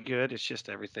 It's really good. It's just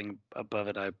everything above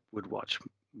it I would watch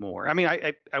more. I mean,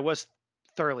 I was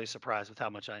thoroughly surprised with how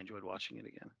much I enjoyed watching it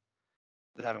again.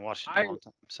 I haven't watched it in a long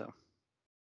time, so.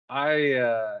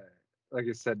 Like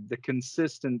I said, the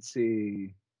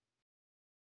consistency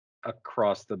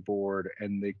across the board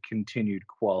and the continued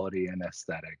quality and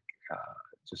aesthetic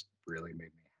just really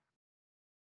made me.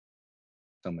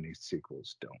 So many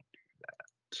sequels don't do that.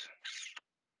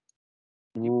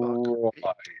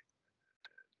 Right.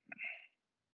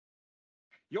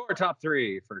 Your top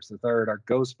 3, first to third, are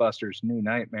Ghostbusters, New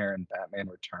Nightmare, and Batman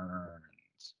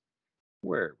Returns.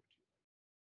 Where would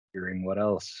you hearing what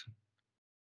else?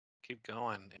 Keep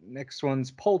going. Next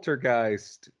one's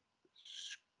Poltergeist,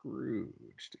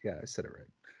 Scrooged. Yeah, I said it right.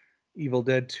 Evil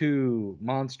Dead 2,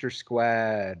 Monster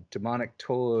Squad, Demonic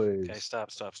Toys. Okay, stop.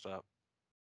 Yep.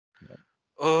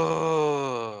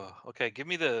 Oh, okay. Give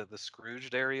me the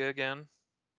Scrooged area again.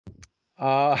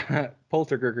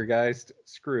 Poltergeist,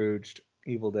 Scrooged,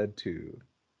 Evil Dead 2.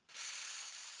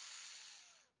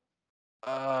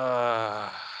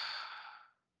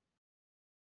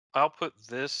 I'll put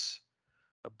this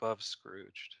above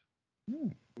Scrooged.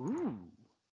 Ooh.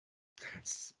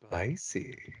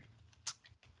 Spicy.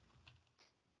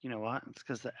 You know what? It's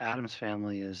because the Addams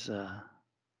Family is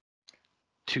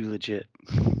too legit.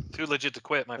 Too legit to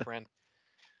quit, my friend.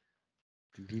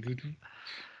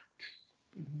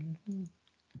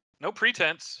 No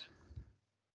pretense.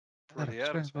 For the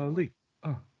Addams Family.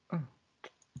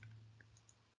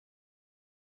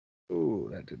 Oh,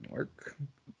 that didn't work.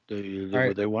 They live All right.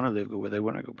 where they want to live, where they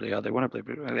want to go. Yeah, they want to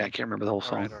play. I can't remember the whole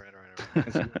All right, song. all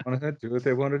right. Want to do what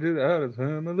they want to do. That is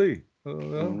family.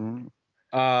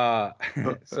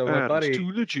 So my buddy,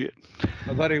 too legit.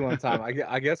 one time,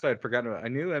 I guess I'd forgotten about. I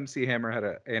knew MC Hammer had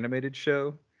an animated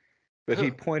show, but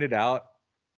he pointed out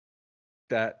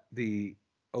that the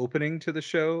opening to the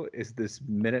show is this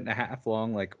 1.5-minute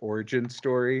long like origin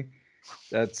story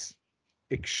that's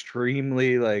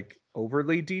extremely like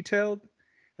overly detailed,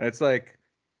 and it's like,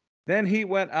 then he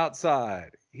went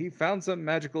outside, he found some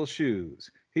magical shoes,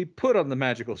 he put on the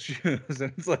magical shoes,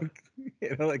 and it's like,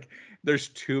 like there's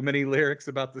too many lyrics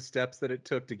about the steps that it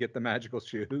took to get the magical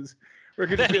shoes. Or it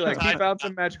could just be like, he found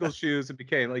some magical shoes and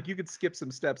became, like, you could skip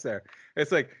some steps there. It's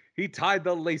like, he tied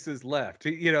the laces left.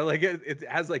 Like it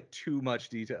has like too much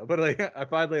detail. But like I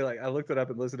finally I looked it up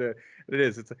and listened to it.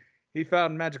 It's like, he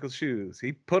found magical shoes.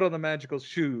 He put on the magical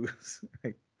shoes.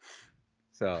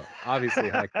 So obviously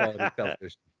high quality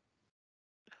television.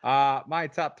 My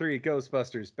top 3: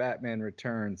 Ghostbusters, Batman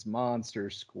Returns, Monster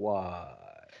Squad.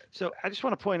 So I just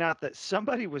want to point out that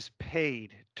somebody was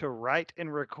paid to write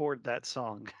and record that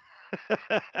song.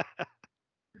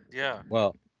 Yeah.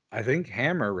 Well, I think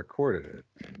Hammer recorded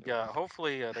it. Yeah.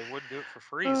 Hopefully they wouldn't do it for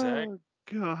free, Zach. Oh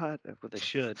God, well they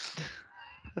should.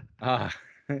 Hold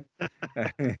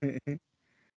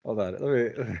on.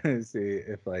 Let me me see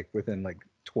if like within like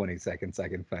 20 seconds I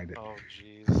can find it. Oh,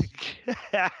 jeez.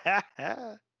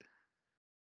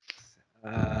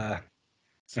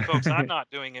 So, folks, I'm not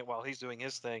doing it while he's doing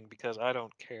his thing because I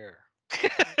don't care.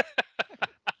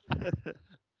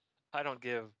 I don't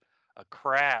give a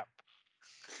crap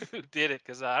who did it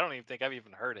because I don't even think I've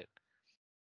even heard it.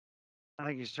 I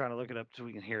think he's trying to look it up so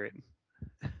we can hear it.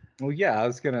 Well, yeah, I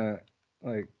was gonna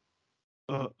like.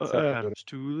 Adam's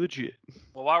too legit.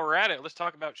 Well, while we're at it, let's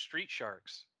talk about Street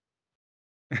Sharks.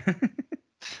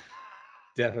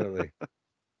 Definitely.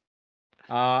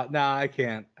 No, I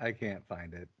can't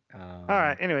find it. All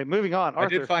right. Anyway, moving on.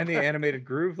 Arthur. I did find the animated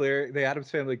groove lyric, the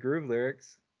Addams Family groove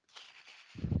lyrics.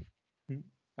 All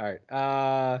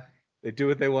right. They do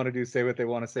what they want to do, say what they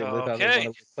want to say, live how they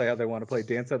want to play, how they want to play,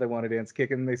 dance how they want to dance,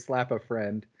 kick and they slap a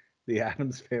friend. The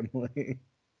Addams Family.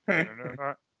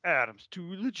 Adam's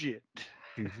too legit.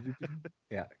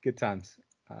 Yeah, good times.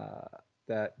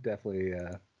 That definitely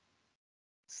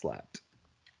slapped.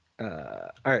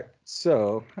 All right,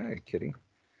 so hi Kitty.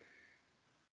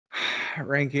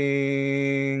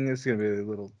 Ranking is gonna be a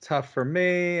little tough for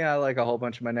me. I like a whole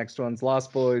bunch of my next ones: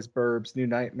 Lost Boys, Burbs, New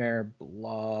Nightmare,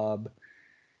 Blob,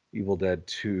 Evil Dead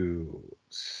 2.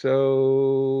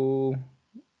 So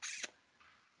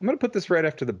I'm gonna put this right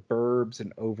after the Burbs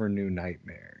and over New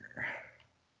Nightmare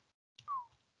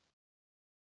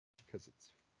because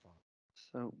it's fun.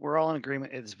 So we're all in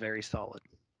agreement. It's very solid.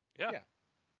 Yeah.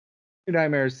 New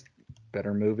Nightmare's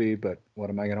better movie, but what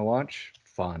am I gonna watch?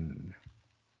 Fun.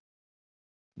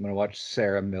 I'm gonna watch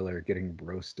Sarah Miller getting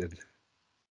roasted.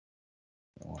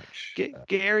 Watch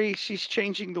Gary. She's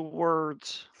changing the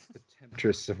words. The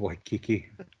Temptress of Waikiki.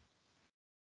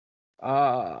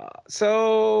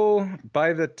 So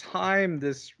by the time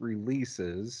this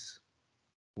releases,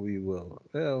 we will.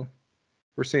 Well,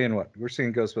 we're seeing what? We're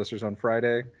seeing Ghostbusters on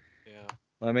Friday. Yeah.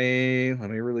 Let me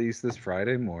release this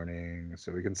Friday morning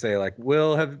so we can say like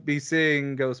we'll be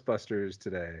seeing Ghostbusters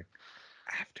today.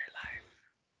 Afterlife.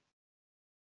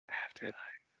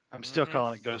 I'm still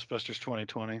calling it Ghostbusters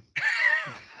 2020.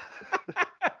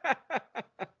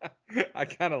 I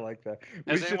kind of like that.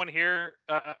 Has anyone here?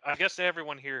 I guess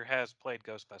everyone here has played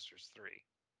Ghostbusters 3.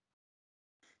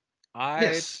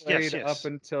 I played up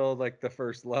until like the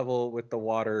first level with the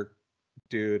water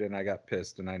dude, and I got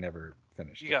pissed, and I never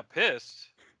finished. You got pissed?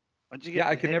 What'd you get? Yeah,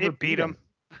 I could never beat him.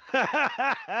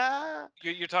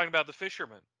 You're talking about the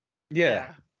fisherman. Yeah.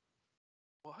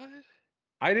 What?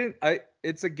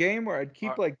 It's a game where I'd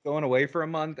keep like going away for a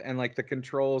month, and like the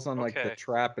controls on like the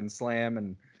trap and slam,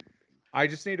 and I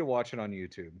just need to watch it on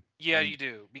YouTube. Yeah, you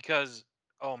do, because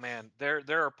oh man, there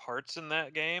are parts in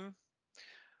that game,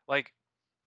 like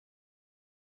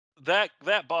that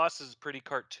boss is pretty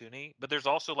cartoony, but there's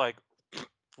also like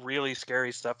really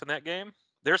scary stuff in that game.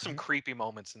 There's some creepy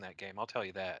moments in that game, I'll tell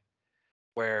you that,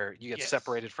 where you get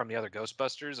separated from the other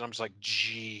Ghostbusters, and I'm just like,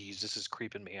 geez, this is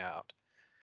creeping me out.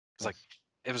 It's like,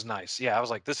 it was nice. Yeah, I was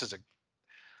like, this is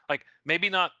like maybe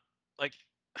not like.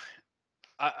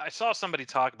 I saw somebody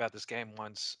talk about this game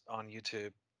once on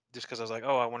YouTube, just because I was like,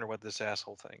 oh, I wonder what this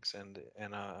asshole thinks, and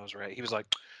I was right. He was like,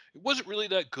 it wasn't really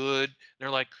that good. And they're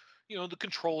like, the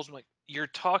controls. I'm like, you're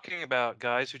talking about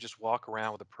guys who just walk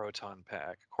around with a proton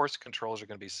pack. Of course, the controls are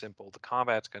going to be simple. The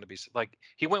combat's going to be like,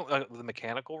 he went with the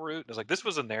mechanical route. And it was like, this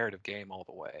was a narrative game all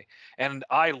the way, and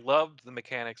I loved the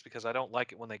mechanics because I don't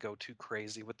like it when they go too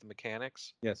crazy with the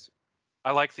mechanics. Yes.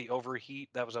 I like the overheat.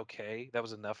 That was okay. That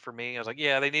was enough for me. I was like,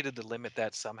 yeah, they needed to limit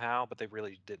that somehow, but they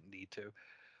really didn't need to.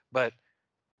 But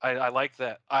I like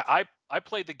that. I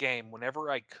played the game whenever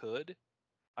I could.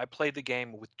 I played the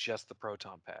game with just the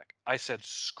proton pack. I said,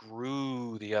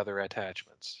 screw the other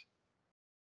attachments.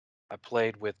 I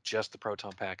played with just the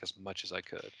proton pack as much as I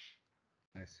could.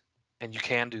 Nice. And you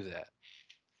can do that.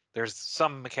 There's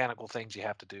some mechanical things you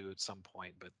have to do at some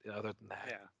point, but other than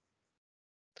that,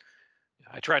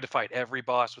 I tried to fight every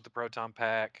boss with the proton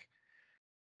pack.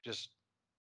 Just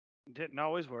didn't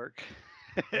always work.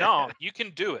 No, you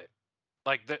can do it.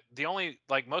 Like the only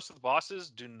like most of the bosses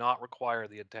do not require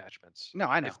the attachments. No,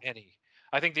 I know. If any.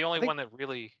 I think the only one that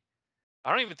really,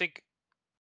 I don't even think.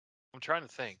 I'm trying to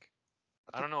think.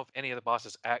 I don't know if any of the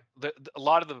bosses a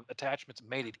lot of the attachments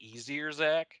made it easier,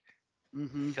 Zach.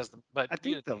 Mm-hmm. Because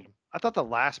I thought the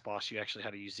last boss you actually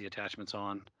had to use the attachments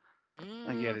on.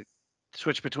 Like you had to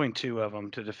switch between two of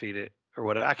them to defeat it or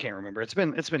whatever. I can't remember. It's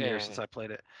been years since I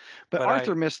played it. But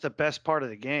Arthur missed the best part of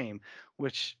the game,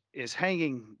 which is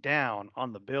hanging down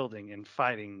on the building and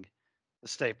fighting the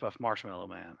Stay Puft Marshmallow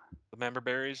Man. The member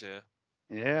berries, yeah.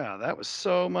 Yeah, that was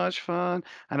so much fun.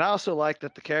 And I also like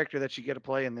that the character that you get to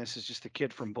play in this is just a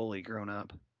kid from Bully grown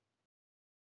up.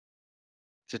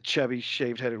 It's a chubby,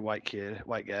 shaved-headed white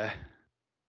guy.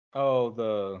 Oh,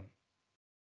 the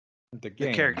game.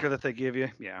 The character that they give you,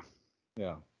 yeah.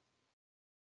 Yeah.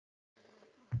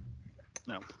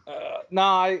 No.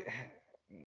 No,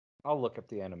 I'll look up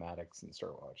the animatics and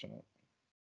start watching it.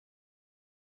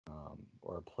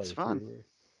 Or a It's fun. playthrough.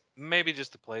 Maybe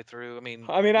just a playthrough. I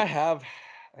mean, I have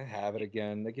it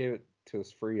again. They gave it to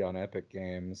us free on Epic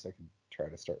Games. I could try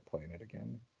to start playing it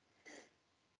again.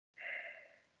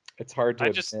 It's hard to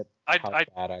admit how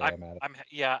bad I am at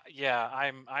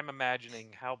it. I'm imagining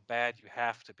how bad you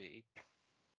have to be.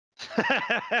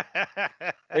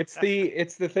 It's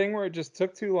the thing where it just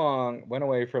took too long, went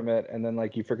away from it, and then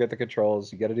like you forget the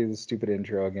controls. You got to do the stupid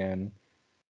intro again,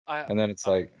 and then it's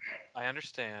like. I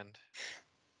understand,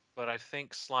 but I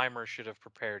think Slimer should have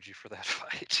prepared you for that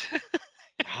fight.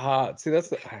 See,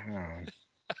 that's I don't know.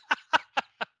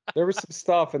 There was some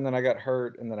stuff, and then I got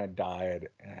hurt, and then I died,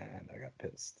 and I got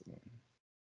pissed.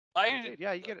 Dude,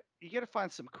 yeah, you get to find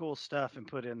some cool stuff and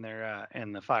put in there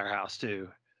in the firehouse too.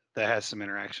 That has some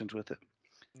interactions with it.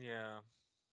 Yeah,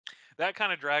 that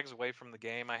kind of drags away from the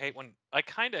game. I hate when I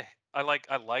like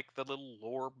the little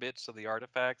lore bits of the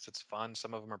artifacts. It's fun.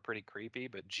 Some of them are pretty creepy,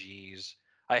 but geez,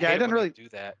 I hate when they do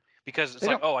that because it's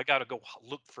like, oh, I got to go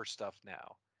look for stuff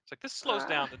now. It's like this slows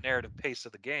down the narrative pace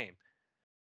of the game.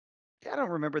 Yeah, I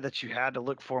don't remember that you had to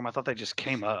look for them. I thought they just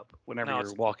came up whenever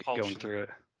you're going through it.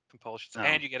 Compulsions,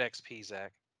 and you get XP,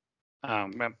 Zach.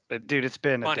 Dude, it's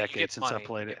been a decade since I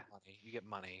played it. You get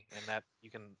money, and that you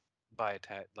can buy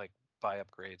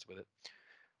upgrades with it.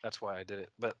 That's why I did it.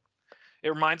 But it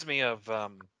reminds me of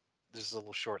this is a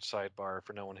little short sidebar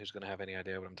for no one who's going to have any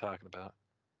idea what I'm talking about.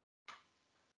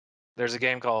 There's a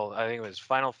game called, I think it was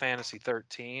Final Fantasy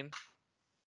 13.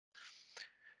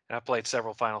 And I've played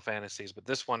several Final Fantasies, but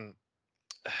this one,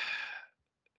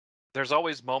 there's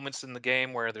always moments in the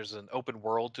game where there's an open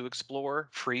world to explore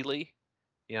freely.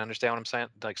 You understand what I'm saying?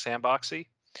 Like sandboxy.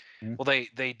 Mm-hmm. Well,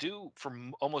 they do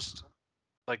from almost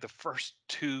like the first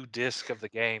 2 discs of the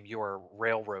game, you are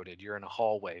railroaded. You're in a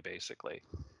hallway, basically.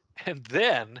 And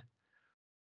then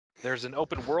there's an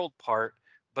open world part,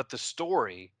 but the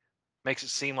story makes it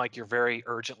seem like you're very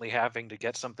urgently having to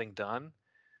get something done.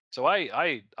 So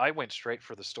I went straight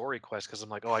for the story quest because I'm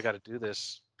like, oh, I got to do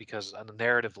this because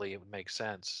narratively it would make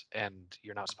sense, and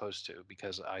you're not supposed to,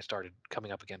 because I started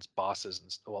coming up against bosses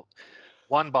and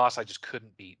one boss I just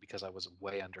couldn't beat because I was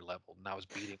way underleveled, and I was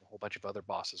beating a whole bunch of other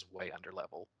bosses way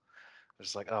underleveled. I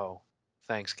was like, oh,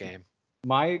 thanks, game.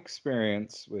 My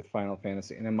experience with Final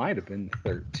Fantasy, and it might have been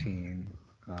 13,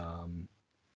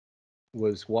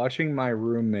 was watching my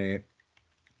roommate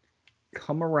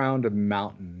come around a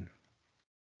mountain,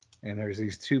 and there's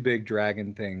these 2 big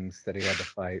dragon things that he had to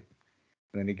fight,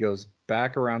 and then he goes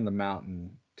back around the mountain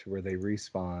to where they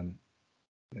respawn,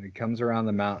 and he comes around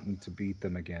the mountain to beat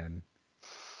them again.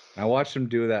 I watched him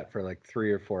do that for like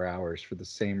 3 or 4 hours for the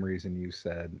same reason you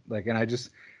said. Like, and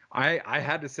I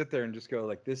had to sit there and just go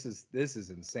like, this is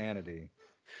insanity.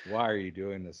 Why are you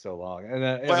doing this so long? And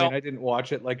I mean, I didn't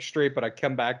watch it like straight, but I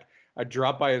come back, I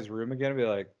drop by his room again and be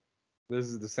like, this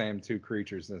is the same 2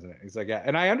 creatures, isn't it? He's like, yeah.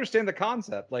 And I understand the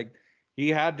concept. Like, he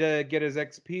had to get his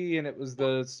XP, and it was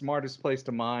the smartest place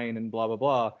to mine, and blah blah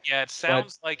blah. Yeah, it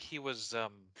sounds like he was.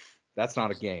 That's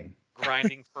not a game.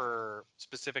 Grinding for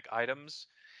specific items.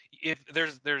 If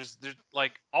there's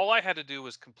like, all I had to do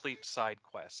was complete side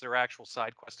quests. There are actual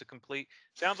side quests to complete.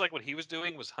 Sounds like what he was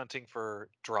doing was hunting for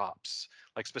drops,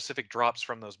 like specific drops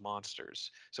from those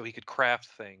monsters, so he could craft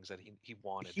things that he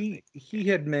wanted. He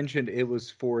had mentioned it was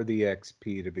for the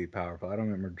XP to be powerful. I don't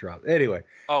remember drop. Anyway,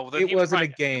 then it wasn't a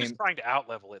game. He was trying to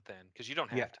outlevel it then, because you don't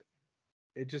have to.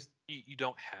 It just you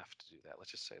don't have to do that.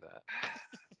 Let's just say that.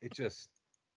 It just,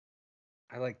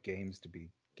 I like games to be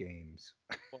games.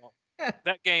 Well,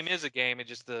 that game is a game. It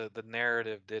just the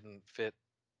narrative didn't fit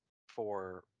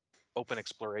for open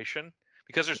exploration,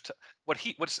 because there's what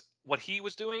he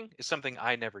was doing is something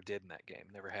I never did in that game.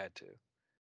 Never had to.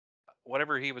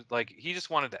 Whatever he was like, he just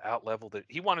wanted to outlevel that.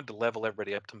 He wanted to level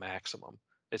everybody up to maximum.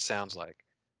 It sounds like,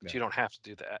 but you don't have to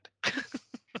do that.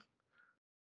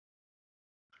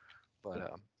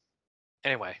 But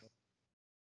anyway.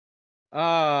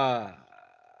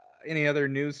 Any other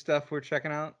news stuff we're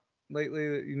checking out lately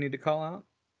that you need to call out?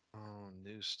 Oh,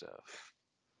 new stuff.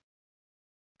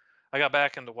 I got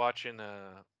back into watching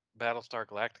Battlestar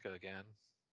Galactica again.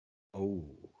 Oh,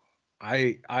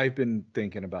 I've been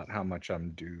thinking about how much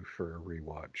I'm due for a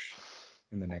rewatch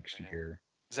in the next year.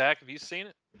 Zach, have you seen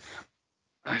it?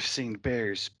 I've seen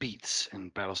Bears Beats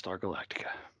in Battlestar Galactica.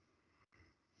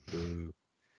 Ooh.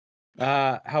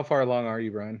 How far along are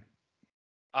you, Brian?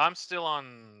 I'm still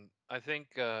on, I think,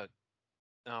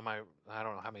 I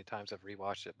don't know how many times I've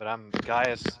rewatched it, but I'm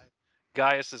Gaius.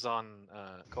 Gaius is on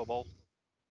Kobol.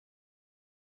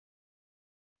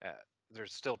 They're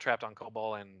still trapped on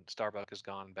Kobol, and Starbuck has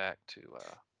gone back to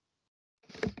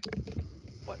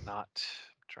whatnot.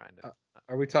 I'm trying to.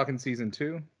 Are we talking season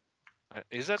 2?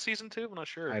 Is that season 2? I'm not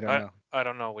sure. I don't know. I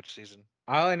don't know which season.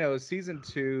 All I know is season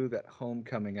 2, that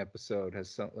homecoming episode has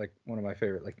some like one of my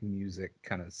favorite like music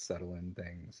kind of settle-in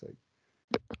things. Like,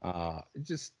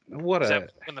 just what Is a.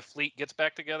 that when the fleet gets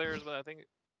back together? Is what I think.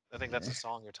 I think that's the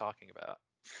song you're talking about.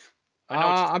 I know.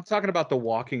 I'm talking about the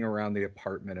walking around the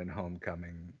apartment in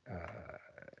Homecoming,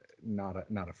 not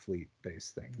a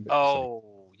fleet-based thing. But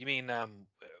Oh, you mean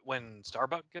when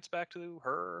Starbuck gets back to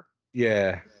her?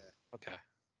 yeah. Okay.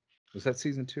 Was that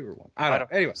season 2 or 1? I don't know.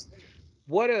 Anyway,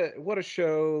 what a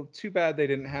show. Too bad they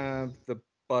didn't have the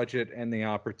budget and the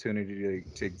opportunity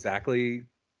to exactly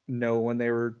know when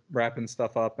they were wrapping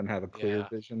stuff up and have a clear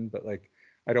vision. But like,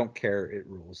 I don't care. It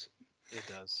rules. It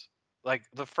does. Like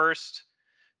the first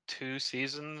 2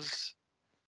 seasons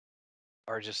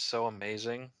are just so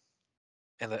amazing,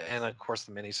 and of course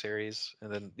the miniseries,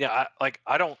 and then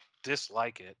I don't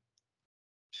dislike it.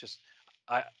 It's just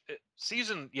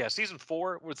season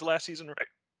 4 was the last season, right?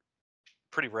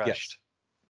 Pretty rushed.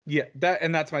 Yes. Yeah,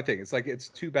 that's my thing. It's like it's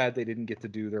too bad they didn't get to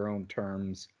do their own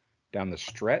terms down the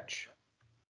stretch.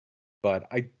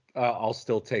 But I'll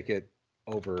still take it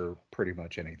over pretty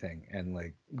much anything, and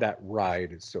like that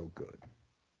ride is so good.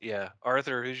 Yeah,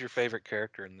 Arthur, who's your favorite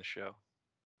character in the show?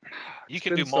 You It's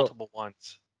can do multiple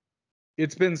ones.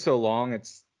 It's been so long.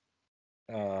 It's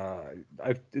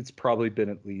probably been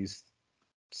at least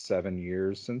 7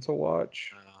 years since a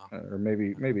watch, or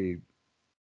maybe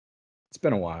it's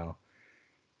been a while.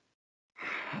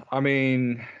 I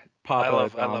mean, Papa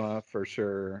Adama for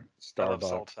sure. Starbucks. I love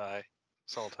Sultai.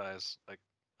 Sultai's like,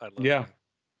 I love him.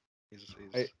 He's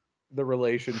the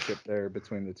relationship there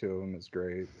between the two of them is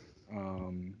great.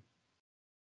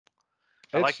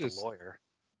 I like the lawyer.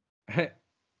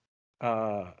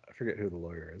 I forget who the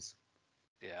lawyer is.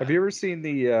 Yeah. Have you ever seen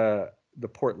the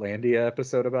Portlandia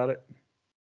episode about it?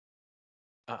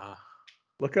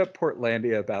 Look up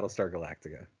Portlandia Battlestar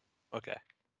Galactica. Okay.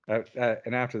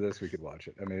 And after this, we could watch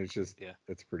it. I mean,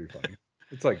 it's pretty funny.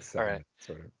 It's like 7 minutes,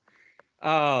 sort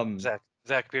of.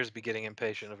 Zach appears to be getting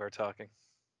impatient of our talking.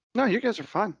 No, you guys are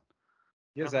fine.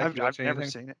 Yeah, Zach, I've never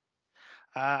seen it.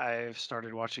 I've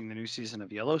started watching the new season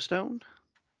of Yellowstone.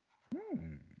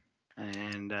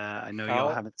 And I know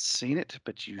y'all haven't seen it,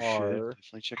 but you should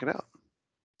definitely check it out.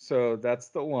 So that's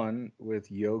the one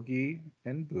with Yogi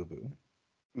and Boo Boo.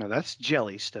 No, that's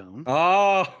Jellystone.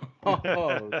 Oh,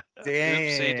 damn.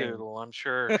 Oopsie doodle, I'm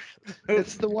sure.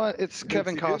 It's the one. It's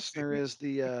Kevin Costner is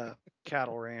the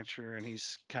cattle rancher, and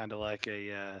he's kind of like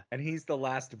a. And he's the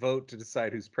last vote to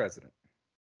decide who's president.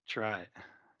 That's right.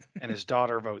 And his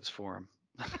daughter votes for him.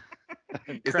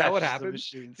 Is that what happened?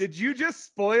 Did you just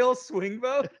spoil Swing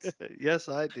Votes? Yes,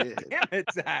 I did. Damn it,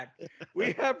 Zach.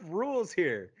 We have rules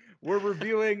here. We're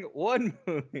reviewing one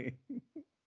movie.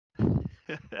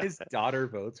 His daughter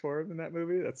votes for him in that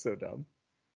movie? That's so dumb.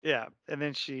 Yeah, and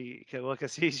then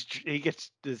because he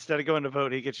gets, instead of going to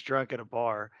vote, he gets drunk at a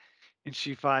bar, and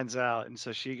she finds out, and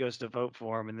so she goes to vote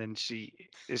for him, and then she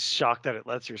is shocked that it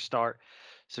lets her start.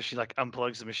 So she like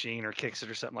unplugs the machine or kicks it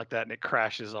or something like that, and it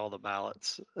crashes all the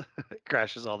ballots. It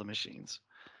crashes all the machines.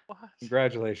 What?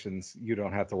 Congratulations. You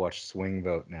don't have to watch Swing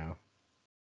Vote now.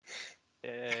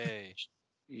 Hey.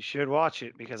 You should watch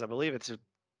it because I believe it's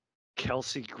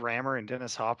Kelsey Grammer and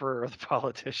Dennis Hopper are the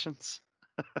politicians.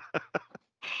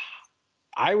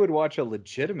 I would watch a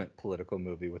legitimate political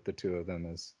movie with the two of them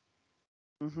as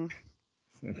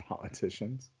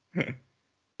politicians.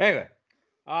 Anyway.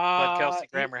 But Kelsey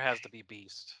Grammer has to be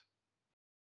Beast.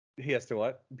 He has to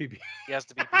what? He has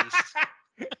to be Beast.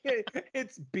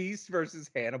 It's Beast versus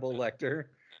Hannibal Lecter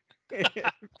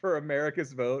for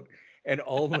America's vote, and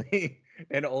only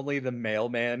the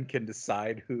mailman can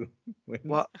decide who wins.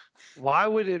 Well, why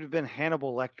would it have been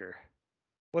Hannibal Lecter?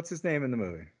 What's his name in the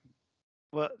movie?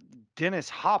 Well, Dennis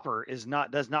Hopper does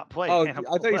not play. Oh,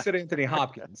 Hannibal I thought you Lecter. said Anthony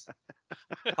Hopkins.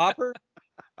 Hopper?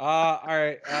 All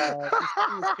right. I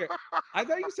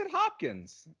thought you said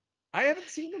Hopkins. I haven't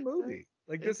seen the movie.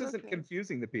 Like, this isn't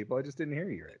confusing the people. I just didn't hear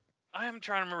you right. I am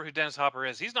trying to remember who Dennis Hopper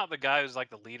is. He's not the guy who's like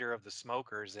the leader of the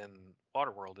smokers in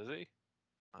Waterworld, is he?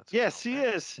 Yes, he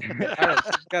is. All right,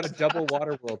 so he's got a double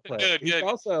Waterworld play. He's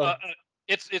also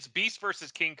it's Beast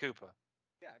versus King Koopa.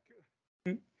 Yeah.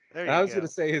 I was going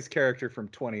to say his character from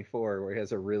 24, where he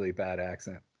has a really bad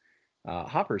accent.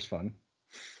 Hopper's fun.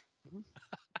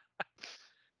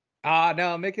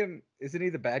 No, make him. Isn't he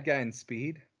the bad guy in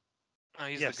Speed?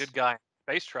 He's the good guy in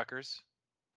Space Truckers.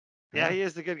 Yeah, he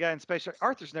is the good guy in Space Truck.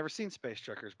 Arthur's never seen Space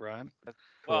Truckers, Brian.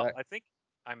 Well, Correct. I think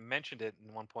I mentioned it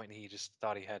in one point, and he just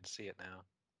thought he had to see it now.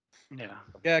 Yeah.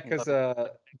 Yeah, because Zar's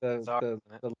the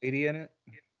in it. the lady in it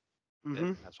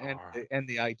Mm-hmm. That's and hard. and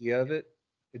the idea of it,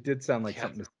 it did sound like Yeah.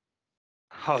 something.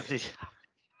 Oh,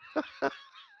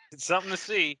 It's something to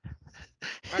see.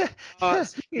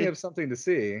 Speaking of something to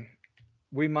see,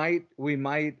 we might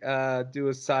do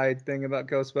a side thing about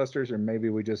Ghostbusters, or maybe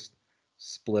we just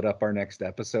split up our next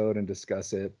episode and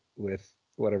discuss it with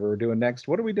whatever we're doing next.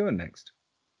 What are we doing next?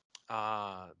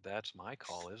 That's my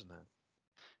call, isn't it?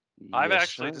 I've Yes,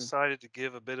 actually sir. decided to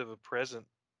give a bit of a present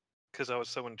because I was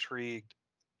so intrigued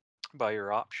by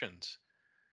your options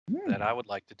that I would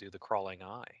like to do the crawling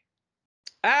eye.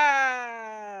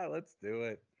 Let's do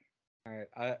it. All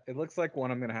right. It looks like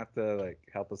one I'm gonna have to like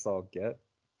help us all get.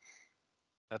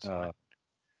 That's fine.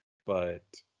 But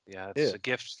Yeah, it's a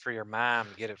gift for your mom.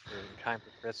 You get it for in time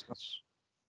for Christmas.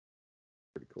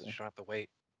 pretty So cool. you don't have to wait.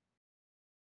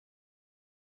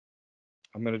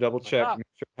 I'm gonna double check, ah. make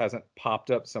sure it hasn't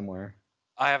popped up somewhere.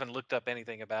 I haven't looked up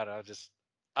anything about it.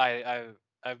 I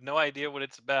have no idea what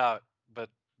it's about, but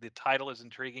the title is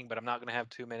intriguing. But I'm not going to have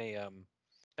too many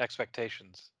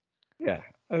expectations. Yeah,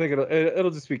 I think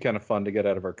it'll just be kind of fun to get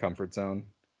out of our comfort zone.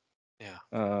 Yeah.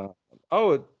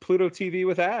 Pluto TV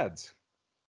with ads.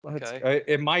 Okay.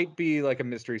 It might be like a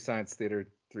Mystery Science Theater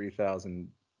 3000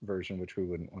 version, which we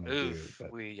wouldn't want to do.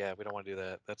 But we don't want to do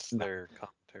that. That's their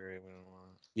commentary. We don't want.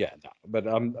 Yeah,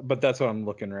 no, but that's what I'm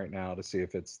looking right now to see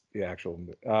if it's the actual.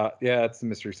 Yeah, it's the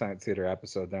Mystery Science Theater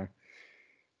episode there.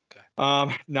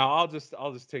 Okay. No, I'll just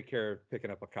take care of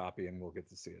picking up a copy and we'll get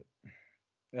to see it.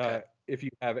 Okay. If you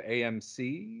have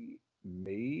AMC,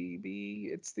 maybe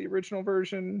it's the original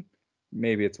version.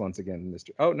 Maybe it's once again Mr.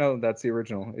 Oh no, that's the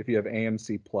original. If you have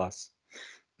AMC Plus.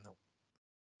 No.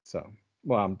 So,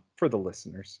 well, for the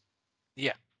listeners.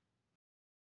 Yeah.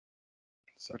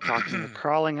 So we're talking the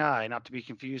crawling eye, not to be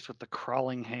confused with the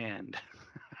crawling hand.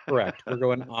 Correct. We're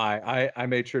going I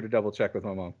made sure to double check with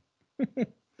my mom. Okay.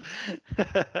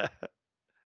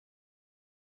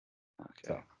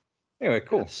 So, anyway,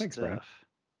 cool. Good Thanks, stuff. Brian.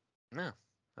 No.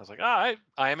 I was like, I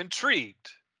am intrigued.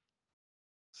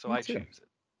 So Me I too. choose it.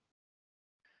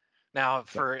 Now,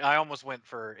 I almost went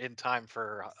for in time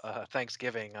for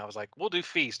Thanksgiving. I was like, we'll do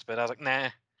feast, but I was like, nah.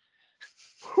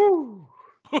 Whew.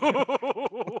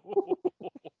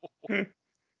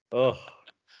 Oh.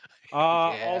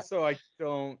 Yeah. Also, I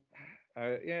don't.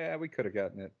 Yeah, we could have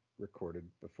gotten it recorded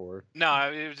before. No,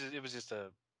 it was just a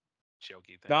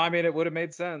jokey thing. No, I mean it would have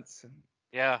made sense.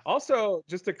 Yeah. Also,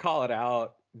 just to call it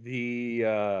out, the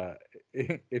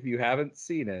if you haven't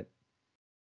seen it,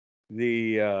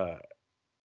 the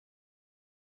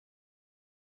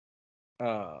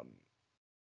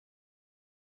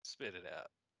Spit it out.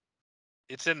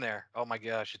 It's in there. Oh my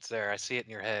gosh, it's there. I see it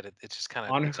in your head. It's just kind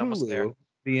of on it's almost there. Hulu,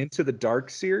 the Into the Dark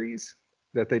series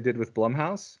that they did with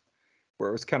Blumhouse, where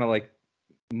it was kind of like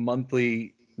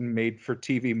monthly made for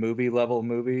TV movie level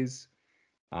movies.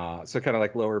 So kind of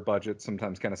like lower budget,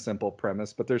 sometimes kind of simple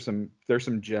premise, but there's some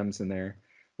gems in there.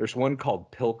 There's one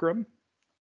called Pilgrim.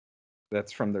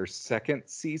 That's from their second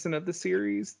season of the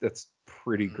series. That's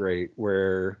pretty great,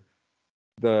 where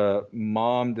the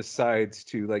mom decides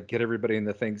to like get everybody in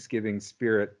the Thanksgiving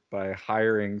spirit by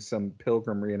hiring some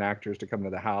pilgrim reenactors to come to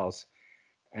the house,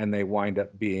 and they wind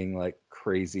up being like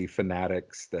crazy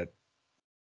fanatics that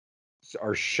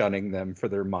are shunning them for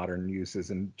their modern uses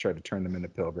and try to turn them into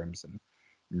pilgrims, and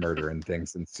murder and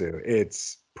things ensue.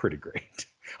 It's pretty great.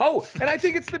 Oh, and I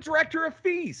think it's the director of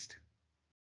Feast.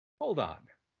 Hold on.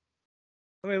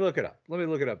 Let me look it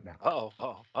up now.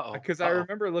 Uh-oh. Because I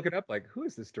remember looking up, like, who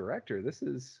is this director? This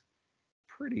is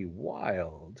pretty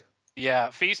wild.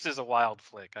 Yeah, Feast is a wild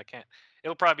flick.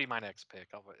 It'll probably be my next pick,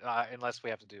 unless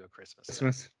we have to do a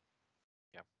Christmas.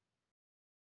 Yeah.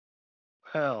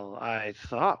 Well, I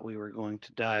thought we were going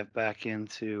to dive back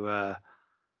into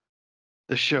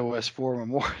the Show Us 4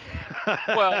 Memorial.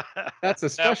 Well, that's a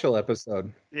special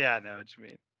episode. Yeah, I know what you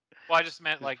mean. Well, I just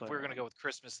meant like we're going to go with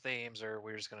Christmas themes, or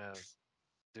we're just going to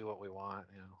do what we want,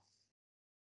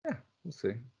 Yeah, we'll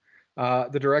see.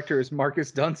 The director is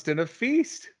Marcus Dunstan of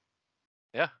Feast.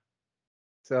 Yeah.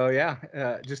 So yeah,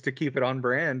 just to keep it on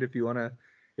brand, if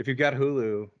you've got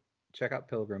Hulu, check out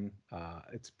Pilgrim.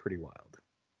 It's pretty wild.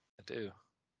 I do.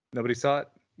 Nobody saw it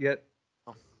yet?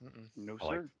 Oh, no,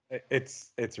 sir.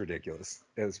 It's ridiculous.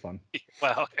 It was fun.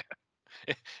 Well,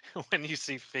 when you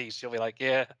see Feast, you'll be like,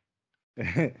 yeah.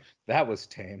 That was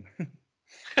tame.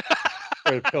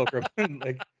 For the Pilgrim.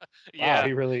 Like, yeah. Wow,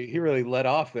 he really let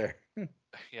off there.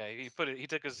 Yeah, he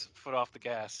took his foot off the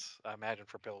gas, I imagine,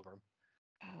 for Pilgrim.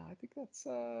 I think that's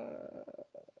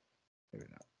maybe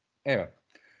not. Anyway,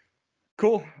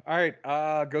 cool. All right,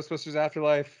 Ghostbusters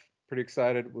Afterlife. Pretty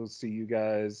excited. We'll see you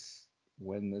guys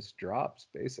when this drops,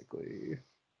 basically.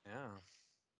 Yeah.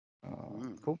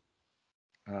 Cool.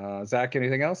 Zach,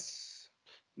 anything else?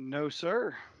 No,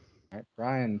 sir. All right,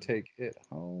 Brian, take it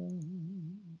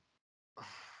home.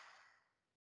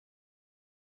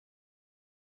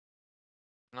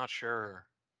 Not sure,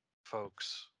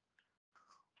 folks.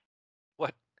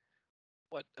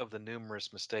 What of the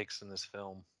numerous mistakes in this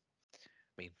film? I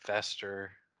mean,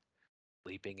 Fester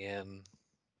leaping in,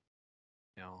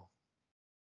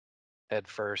 head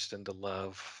first into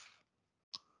love,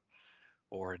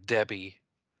 or Debbie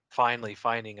finally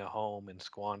finding a home and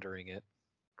squandering it.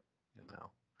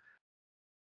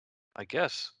 I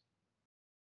guess,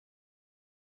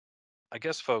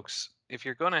 folks, if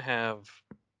you're going to have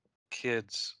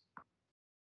kids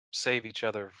save each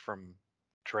other from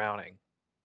drowning,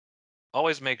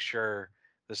 always make sure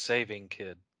the saving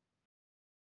kid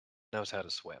knows how to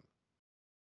swim.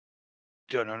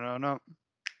 No.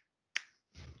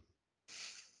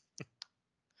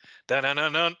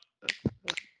 Dun-dun-dun-dun.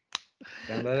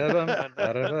 Dun-dun-dun-dun,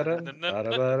 da-da-da-dun,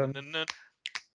 da-da-da-dun.